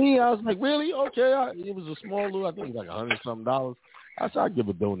 Me, I was like, really? Okay. It was a small little, I think it was like $100-something. I said, I'll give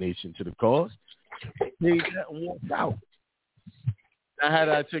a donation to the cause. Paid that and walked out. I had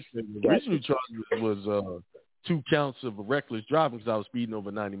the original charge was 2 counts of reckless driving because I was speeding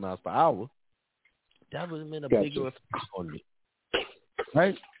over 90 miles per hour. That would have been a bigger effect on me.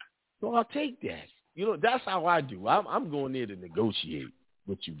 Right? So I'll take that. You know, that's how I do. I'm going there to negotiate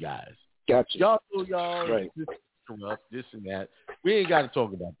with you guys. Gotcha. Y'all know this is corrupt, this and that. We ain't got to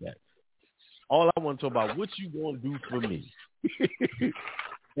talk about that. All I want to talk about, what you going to do for me.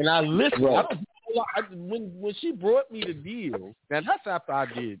 And I listened. When she brought me the deal, now that's after I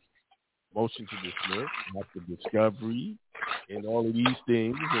did motion to dismiss, after discovery, and all of these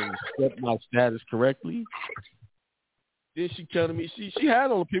things, and set my status correctly. Then she came to me. She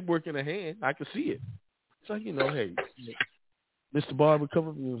had all the paperwork in her hand. I could see it. So, you know, hey, Mr. Barber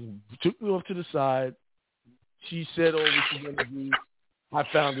took me off to the side. She said all what she wanted to do. I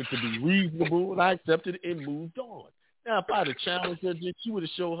found it to be reasonable, and I accepted it and moved on. Now, if I had challenged her, then she would have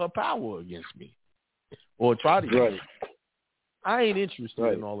showed her power against me. Or tried to use it. I ain't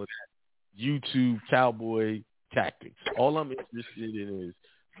interested in all of that YouTube cowboy tactics. All I'm interested in is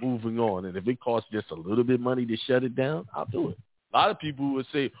moving on. And if it costs just a little bit of money to shut it down, I'll do it. A lot of people would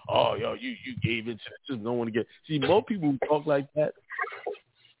say, oh, yo, you gave in to just no one to get. See, most people who talk like that,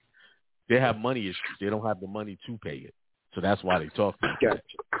 they have money issues. They don't have the money to pay it. So that's why they talk like that.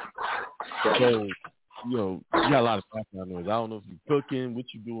 So, you know, you got a lot of background noise. I don't know if you're cooking, what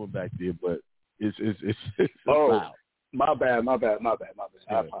you doing back there, but it's loud. My bad. I apologize.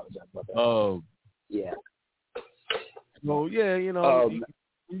 My bad. Yeah. So, yeah, you know,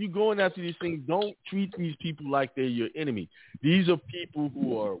 when you're going after these things, don't treat these people like they're your enemy. These are people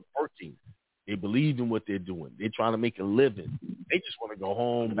who are working. They believe in what they're doing. They're trying to make a living. They just want to go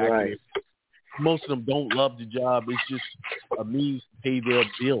home back there. Most of them don't love the job. It's just a means to pay their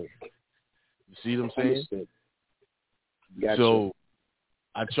bill. You see what I'm saying? Understood. Gotcha. So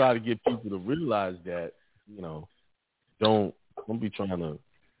I try to get people to realize that, you know, don't be trying to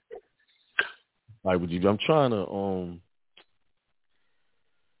fight with you. I'm trying to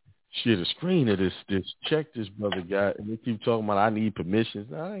share the screen of this check this brother got, and they keep talking about I need permissions.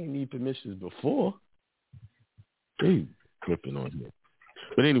 Now, I ain't need permissions before. They clipping on here.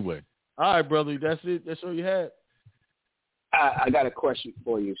 But anyway, all right, brother, that's it. That's all you had. I got a question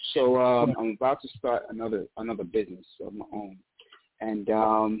for you. So I'm about to start another business of my own, and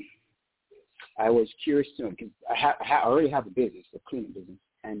I was curious to know, because I already have a business, a cleaning business,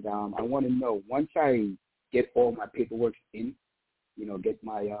 and I want to know, once I get all my paperwork in, get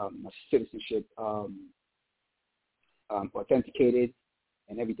my my citizenship authenticated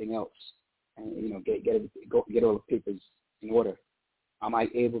and everything else, and get all the papers in order. Am I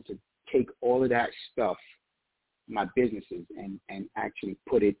able to take all of that stuff, my businesses, and actually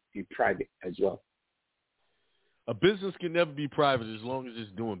put it in private as well? A business can never be private as long as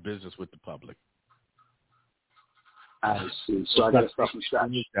it's doing business with the public. I see. So I got to start from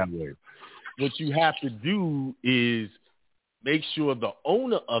scratch. That way. What you have to do is make sure the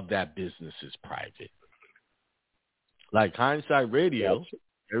owner of that business is private. Like Hindsight Radio, gotcha.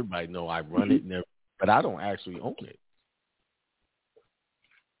 Everybody know I run it, but I don't actually own it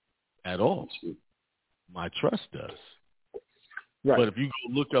at all. My trust does. Right. But if you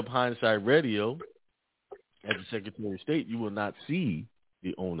go look up Hindsight Radio at the Secretary of State, you will not see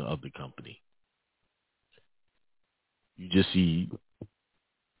the owner of the company. You just see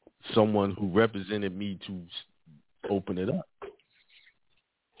someone who represented me to open it up.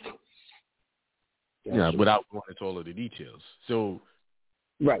 Yeah, without going into all of the details. So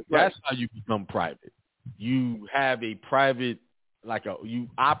that's how you become private. You have a private, you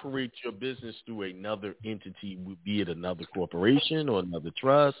operate your business through another entity, be it another corporation or another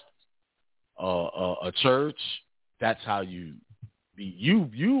trust, a church. That's how you be.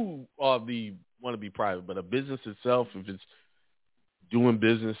 You want to be private, but a business itself, if it's doing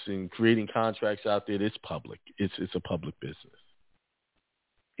business and creating contracts out there, it's public. It's a public business.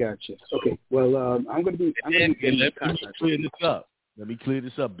 Gotcha. Okay. Well, I'm going to be. Let me clear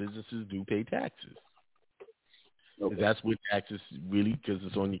this up. Businesses do pay taxes. Okay. That's what taxes really, because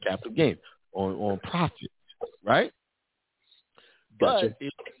it's on your capital gain, on profit, right? Gotcha. But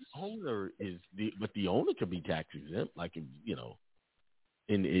if the owner the owner can be tax exempt,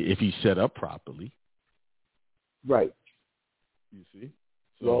 and if he's set up properly, right? You see.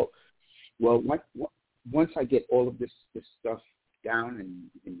 So, well, once I get all of this stuff down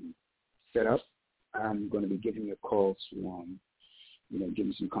and set up, I'm going to be giving you a call to give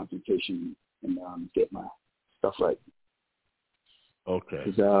me some consultation and get my stuff right. Okay.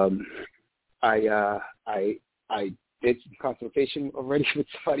 Because I did some consultation already with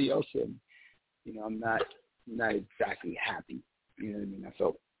somebody else, and I'm not exactly happy. You know what I mean? I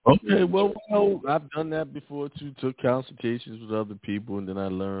felt. Okay, well, I've done that before too. Took consultations with other people, and then I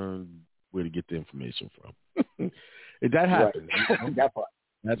learned where to get the information from. That happens. Right. That part.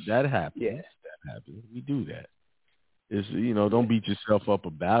 That happens. Yeah. That happens. We do that. It's don't beat yourself up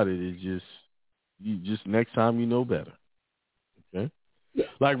about it. It's just next time you know better. Okay. Yeah.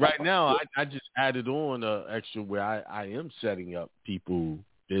 Like right now, I just added on an extra where I am setting up people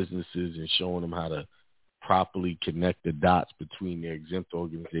businesses and showing them how to properly connect the dots between their exempt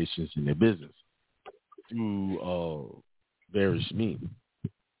organizations and their business through various means.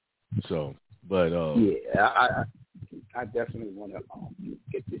 So, but I definitely want to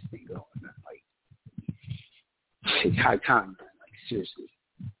get this thing going. It's high time, man. Seriously,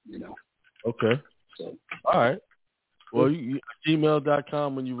 Okay. So, all right. Well, you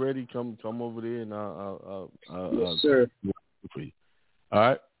gmail.com when you're ready. Come over there and I'll yes, sir. For you. All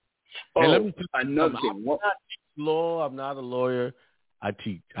right. Oh, hey, let me another thing. I'm not teaching law. I'm not a lawyer. I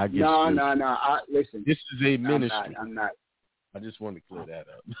teach. I get No. Listen. This is a ministry. I'm not. I just want to clear that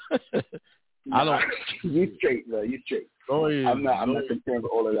up. No, I don't. You straight, bro. You straight. I'm not concerned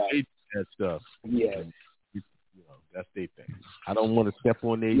with all of that. That stuff. Yeah. That's their thing. I don't want to step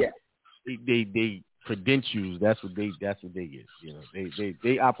on they credentials. That's what they get.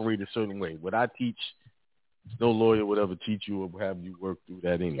 They operate a certain way. What I teach, no lawyer would ever teach you or have you work through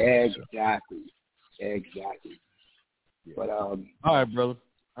that anyway. Exactly. Yeah. But all right, brother.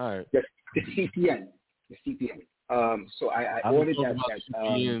 All right. The CPN. So I ordered that.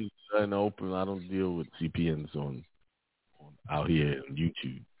 CPNs in the open. I don't deal with CPNs on out here on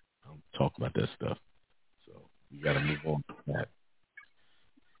YouTube. I don't talk about that stuff. So you got to move on from that.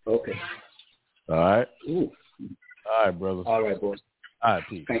 Okay. All right. Ooh. All right, brother. All right, boys. All right,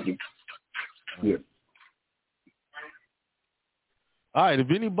 peace. Thank you. Yeah. All right. If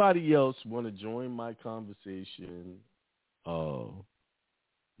anybody else want to join my conversation, you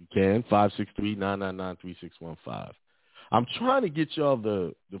can 563-999-3615. I'm trying to get y'all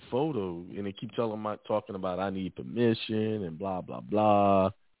the photo, and they keep talking about I need permission and blah blah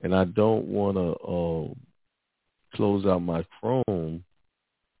blah, and I don't want to close out my Chrome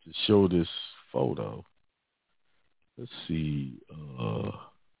to show this photo. Let's see.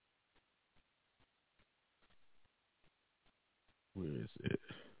 Where is it?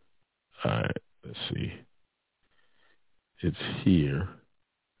 All right. Let's see. It's here.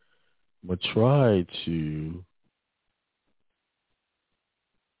 I'm going to try to...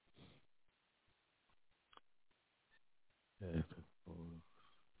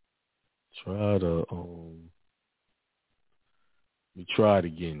 Try to let me try it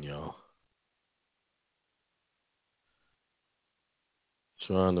again, y'all.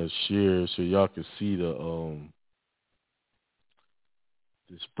 Trying to share so y'all can see the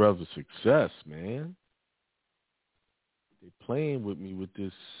this brother's success, man. They playing with me with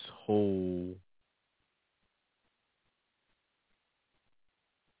this whole.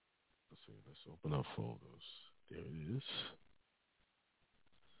 Let's see. Let's open up photos. There it is.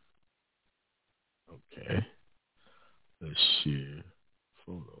 Okay. Let's share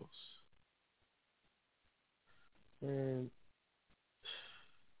photos. And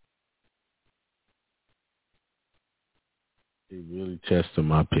they really tested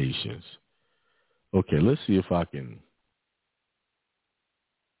my patience. Okay, let's see if I can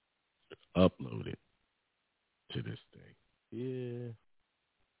upload it to this thing. Yeah.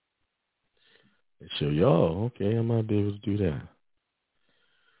 And show y'all. Okay, I might be able to do that.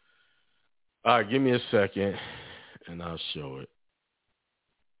 All right, give me a second, and I'll show it.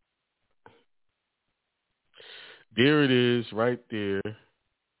 There it is, right there. Let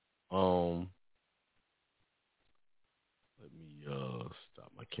me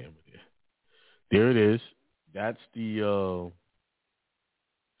stop my camera there. There it is. That's the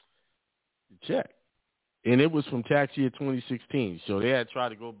check. And it was from tax year 2016. So they had tried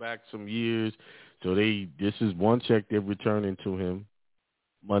to go back some years. So this is one check they're returning to him,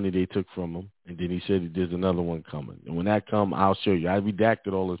 money they took from him. And then he said there's another one coming. And when that comes, I'll show you. I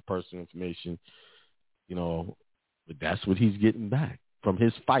redacted all his personal information, but that's what he's getting back from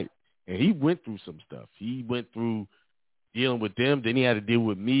his fight. And he went through some stuff. He went through dealing with them. Then he had to deal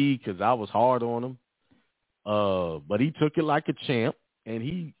with me because I was hard on him. But he took it like a champ, and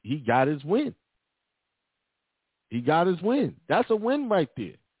he got his win. He got his win. That's a win right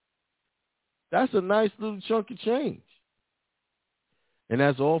there. That's a nice little chunk of change. And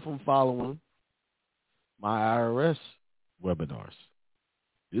that's all from following my IRS webinars.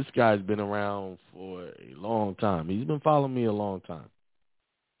 This guy's been around for a long time. He's been following me a long time.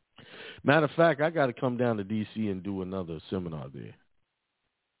 Matter of fact, I got to come down to D.C. and do another seminar there.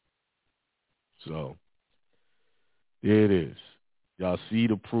 So, there it is. Y'all see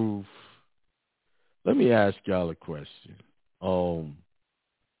the proof. Let me ask y'all a question.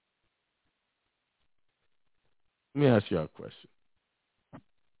 Let me ask y'all a question.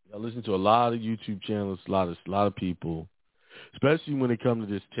 I listen to a lot of YouTube channels, a lot of people, especially when it comes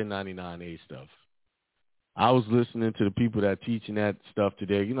to this 1099A stuff. I was listening to the people that are teaching that stuff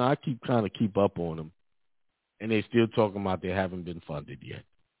today. I keep trying to keep up on them, and they still talking about they haven't been funded yet.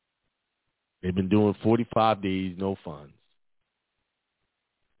 They've been doing 45 days, no funds.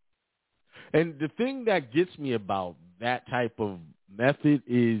 And the thing that gets me about that type of method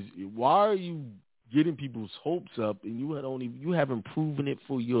is, why are you getting people's hopes up and you haven't proven it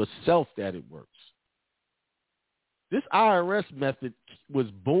for yourself that it works? This IRS method was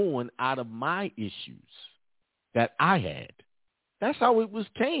born out of my issues that I had. That's how it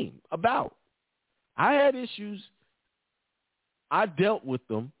came about. I had issues. I dealt with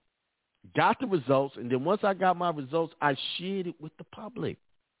them, got the results, and then once I got my results, I shared it with the public.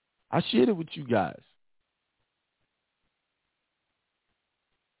 I shared it with you guys.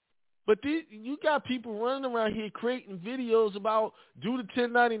 But you got people running around here creating videos about do the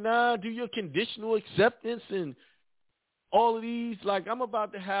 1099, do your conditional acceptance, and all of these. Like, I'm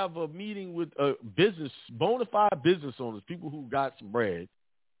about to have a meeting with bona fide business owners, people who got some bread,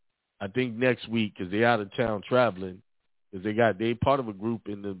 I think next week, because they're out of town traveling, because they part of a group,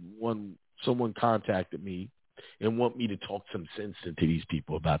 and someone contacted me and want me to talk some sense into these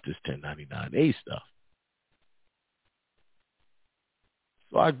people about this 1099A stuff.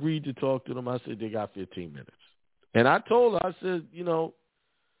 So I agreed to talk to them. I said they got 15 minutes. And I told her, I said,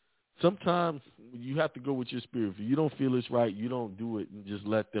 sometimes you have to go with your spirit. If you don't feel it's right, you don't do it and just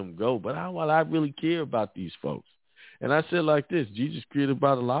let them go. But I really care about these folks. And I said like this, Jesus created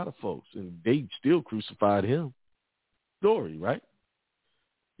about a lot of folks, and they still crucified him. Story, right?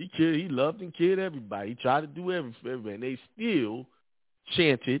 He loved and cared everybody. He tried to do everything, and they still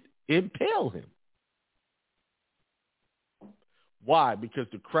chanted, impale him. Why? Because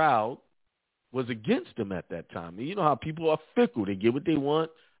the crowd was against him at that time. And you know how people are fickle. They get what they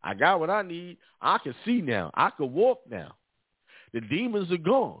want. I got what I need. I can see now. I can walk now. The demons are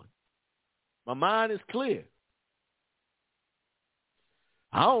gone. My mind is clear.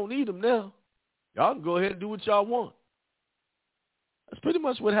 I don't need them now. Y'all can go ahead and do what y'all want. That's pretty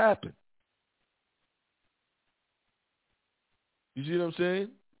much what happened. You see what I'm saying?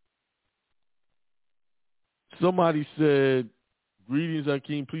 Somebody said, greetings,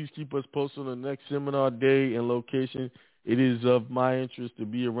 Akeem. Please keep us posted on the next seminar day and location. It is of my interest to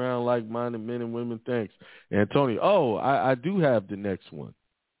be around like-minded men and women. Thanks. Antonio. Oh, I do have the next one.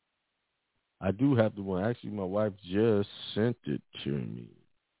 I do have the one. Actually, my wife just sent it to me.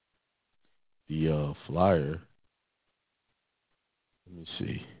 The flyer. Let me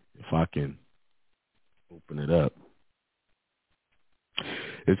see if I can open it up.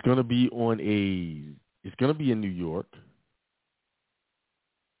 It's going to be it's going to be in New York.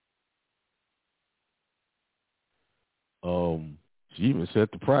 She even set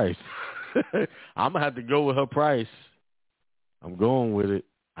the price. I'm gonna have to go with her price. I'm going with it.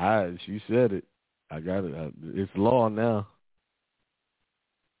 She said it. I got it. It's law now.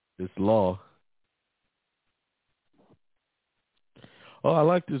 It's law. Oh, I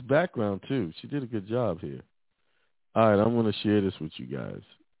like this background too. She did a good job here. All right, I'm gonna share this with you guys.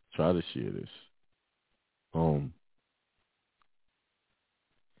 Try to share this.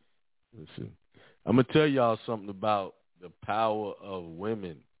 Listen, I'm gonna tell y'all something about the power of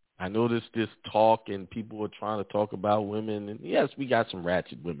women. I know this talk and people are trying to talk about women, and yes, we got some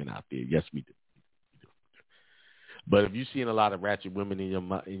ratchet women out there. Yes, we do. But if you're seeing a lot of ratchet women in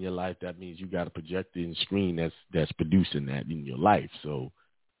your life, that means you got a projector and screen that's producing that in your life. So,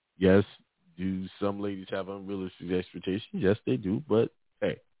 yes, do some ladies have unrealistic expectations? Yes, they do. But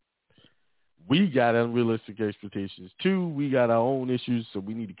hey, we got unrealistic expectations too. We got our own issues, so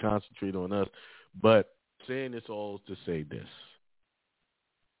we need to concentrate on us. But saying this all to say this.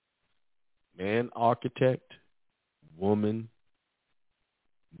 Man architect, woman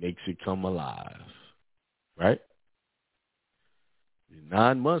makes it come alive. Right? In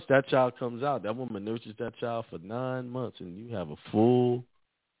 9 months, that child comes out. That woman nurtures that child for 9 months, and you have a full,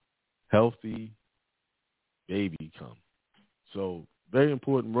 healthy baby come. So, very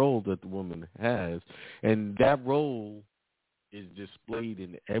important role that the woman has, and that role is displayed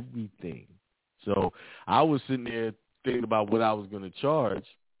in everything. So, I was sitting there thinking about what I was going to charge,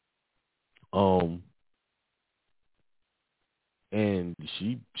 and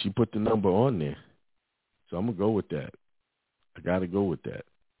she put the number on there. So, I'm going to go with that. I got to go with that.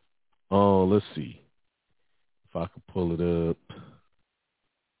 Oh, let's see if I can pull it up.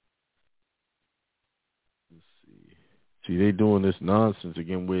 Let's see. See, they doing this nonsense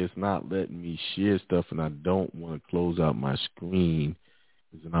again where it's not letting me share stuff, and I don't want to close out my screen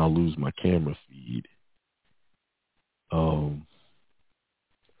because then I'll lose my camera feed. All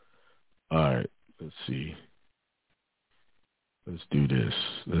right, let's see. Let's do this.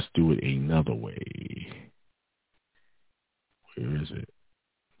 Let's do it another way. Where is it?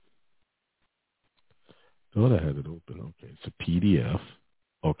 Thought I had it open. Okay, it's a PDF.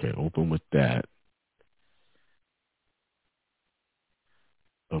 Okay, open with that.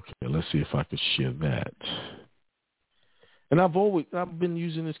 Okay, let's see if I can share that. And I've been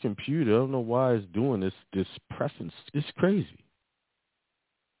using this computer. I don't know why it's doing this preference. It's crazy.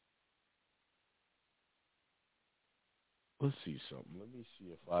 Let's see something. Let me see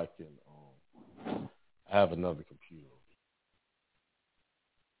if I can. I have another computer.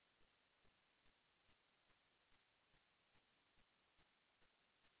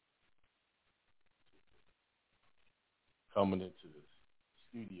 Coming into the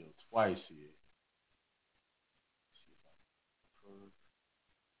studio twice here.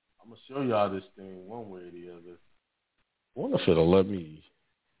 I'm gonna show y'all this thing one way or the other. I wonder if it'll let me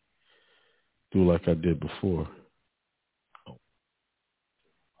do like I did before. Oh.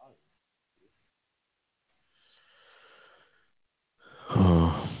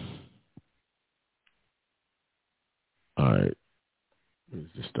 All right.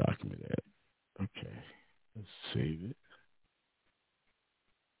 Where's this document at? Okay. Let's save it.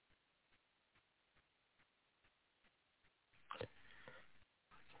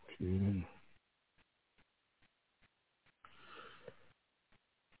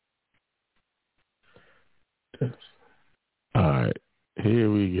 All right,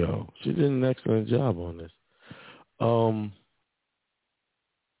 here we go. She did an excellent job on this.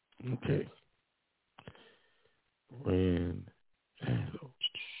 Okay.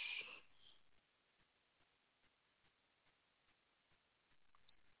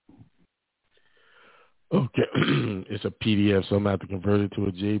 Okay, it's a PDF, so I'm gonna have to convert it to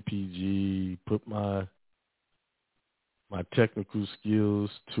a JPG. Put my technical skills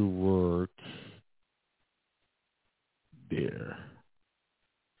to work there,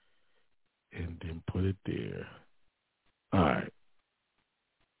 and then put it there. All right.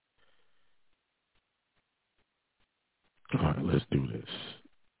 All right, let's do this.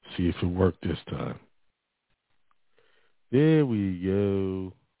 See if it worked this time. There we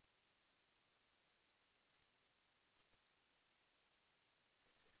go.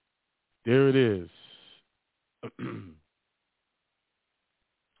 There it is.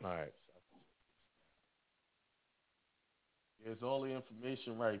 All right. There's all the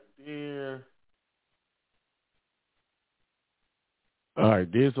information right there. All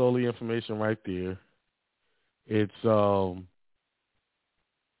right, there's all the information right there. It's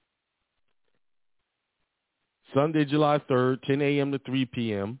Sunday, July 3rd, 10 a.m. to 3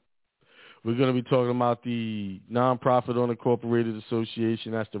 p.m. We're going to be talking about the nonprofit unincorporated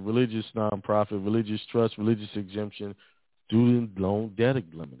association. That's the religious nonprofit, religious trust, religious exemption, student loan debt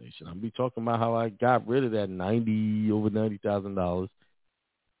elimination. I'm going to be talking about how I got rid of that over $90,000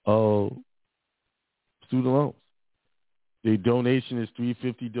 of student loans. The donation is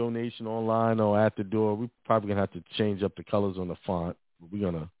 $350 donation online or at the door. We're probably going to have to change up the colors on the font.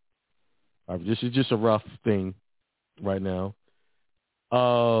 We're going to, this is just a rough thing right now.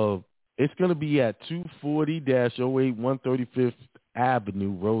 It's going to be at 240-08 135th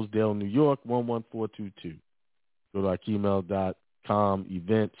Avenue, Rosedale, New York, 11422. Go to akiemel.com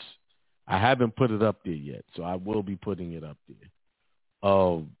events. I haven't put it up there yet, so I will be putting it up there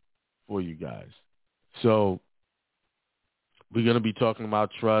for you guys. So we're going to be talking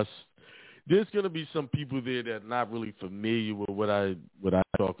about trust. There's going to be some people there that are not really familiar with what I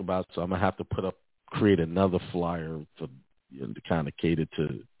talk about, so I'm going to have to create another flyer to kind of cater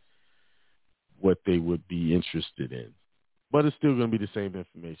to what they would be interested in. But it's still going to be the same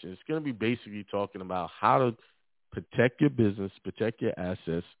information. It's going to be basically talking about how to protect your business, protect your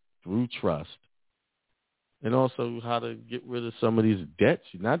assets through trust, and also how to get rid of some of these debts,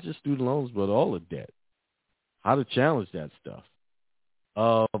 not just student loans, but all the debt. How to challenge that stuff.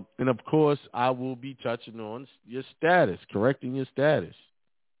 And, of course, I will be touching on your status, correcting your status.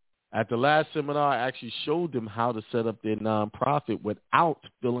 At the last seminar, I actually showed them how to set up their nonprofit without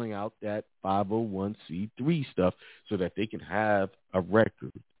filling out that 501c3 stuff so that they can have a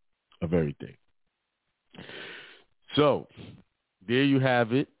record of everything. So there you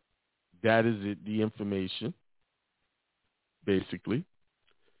have it. That is it, the information, basically.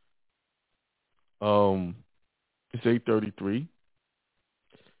 It's 8:33.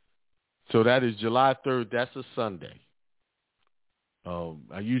 So that is July 3rd. That's a Sunday.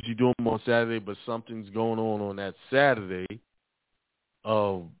 I usually do them on Saturday, but something's going on that Saturday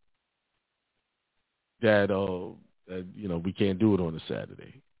that we can't do it on a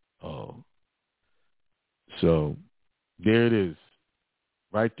Saturday. So there it is,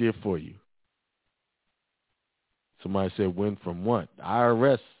 right there for you. Somebody said, win from what? The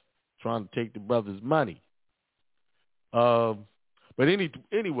IRS trying to take the brother's money. But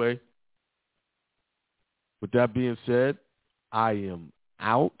anyway, with that being said, I am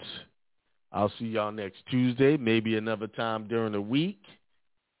out. I'll see y'all next Tuesday, maybe another time during the week.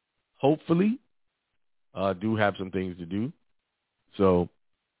 Hopefully. I do have some things to do. So,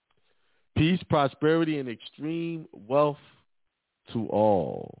 peace, prosperity, and extreme wealth to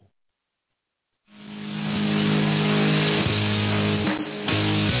all.